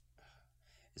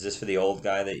 Is this for the old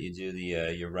guy that you do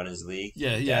the you run his league?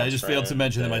 Yeah. I just failed to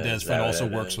mention that my dad's friend also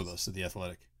works with us at the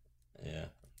Athletic. Yeah.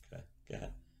 Okay.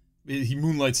 He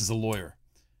moonlights as a lawyer.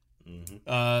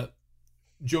 Mm-hmm.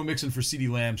 Joe Mixon for CeeDee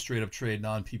Lamb, straight up trade,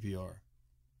 non-PPR.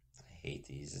 I hate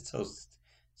these. It's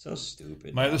so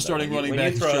stupid. My other starting running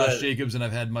back is Josh Jacobs, and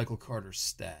I've had Michael Carter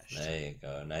stashed. There you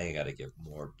go. Now you got to give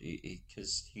more,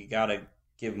 because you got to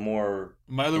give more.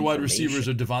 My other wide receivers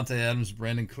are Devontae Adams,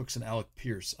 Brandon Cooks, and Alec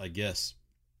Pierce, I guess.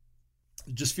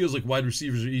 It just feels like wide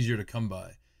receivers are easier to come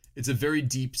by. It's a very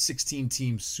deep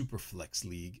 16-team super flex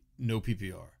league, no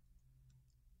PPR.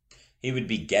 He would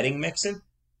be getting Mixon?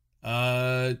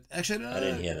 Actually, I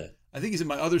didn't hear that. I think he's in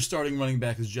my other starting running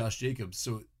back is Josh Jacobs,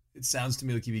 so it sounds to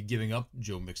me like he'd be giving up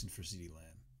Joe Mixon for CeeDee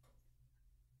Lamb.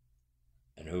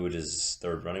 And who would his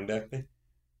third running back be?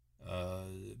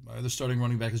 My other starting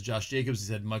running back is Josh Jacobs. He's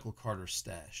had Michael Carter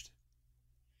stashed.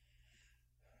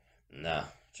 No,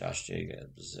 Josh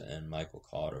Jacobs and Michael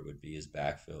Carter would be his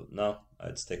backfield. No,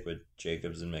 I'd stick with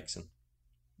Jacobs and Mixon.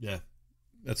 Yeah,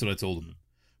 that's what I told him.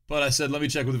 But I said, let me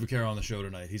check with Vaccaro on the show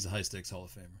tonight. He's a high-stakes Hall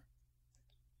of Famer.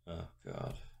 Oh,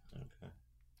 God. Okay.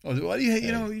 Oh, why do you hate?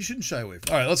 You know, you shouldn't shy away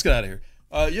from. All right, let's get out of here.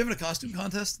 You having a costume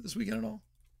contest this weekend at all?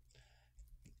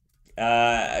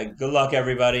 Good luck,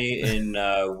 everybody, in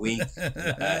week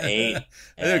 8.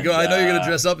 There you go. I know you're gonna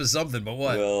dress up as something, but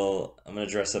what? I'm gonna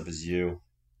dress up as you,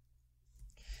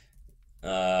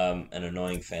 an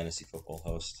annoying fantasy football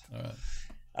host. All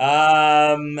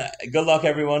right. Good luck,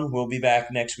 everyone. We'll be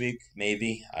back next week,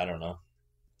 maybe. I don't know.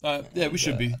 Yeah, we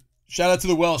should be. Shout out to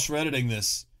the Welsh for editing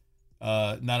this.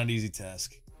 Not an easy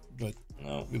task, but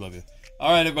no, we love you.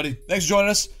 All right, everybody. Thanks for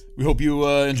joining us. We hope you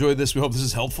enjoyed this. We hope this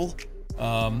is helpful.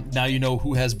 Now you know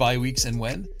who has bye weeks and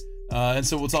when. And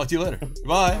so we'll talk to you later.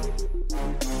 Bye.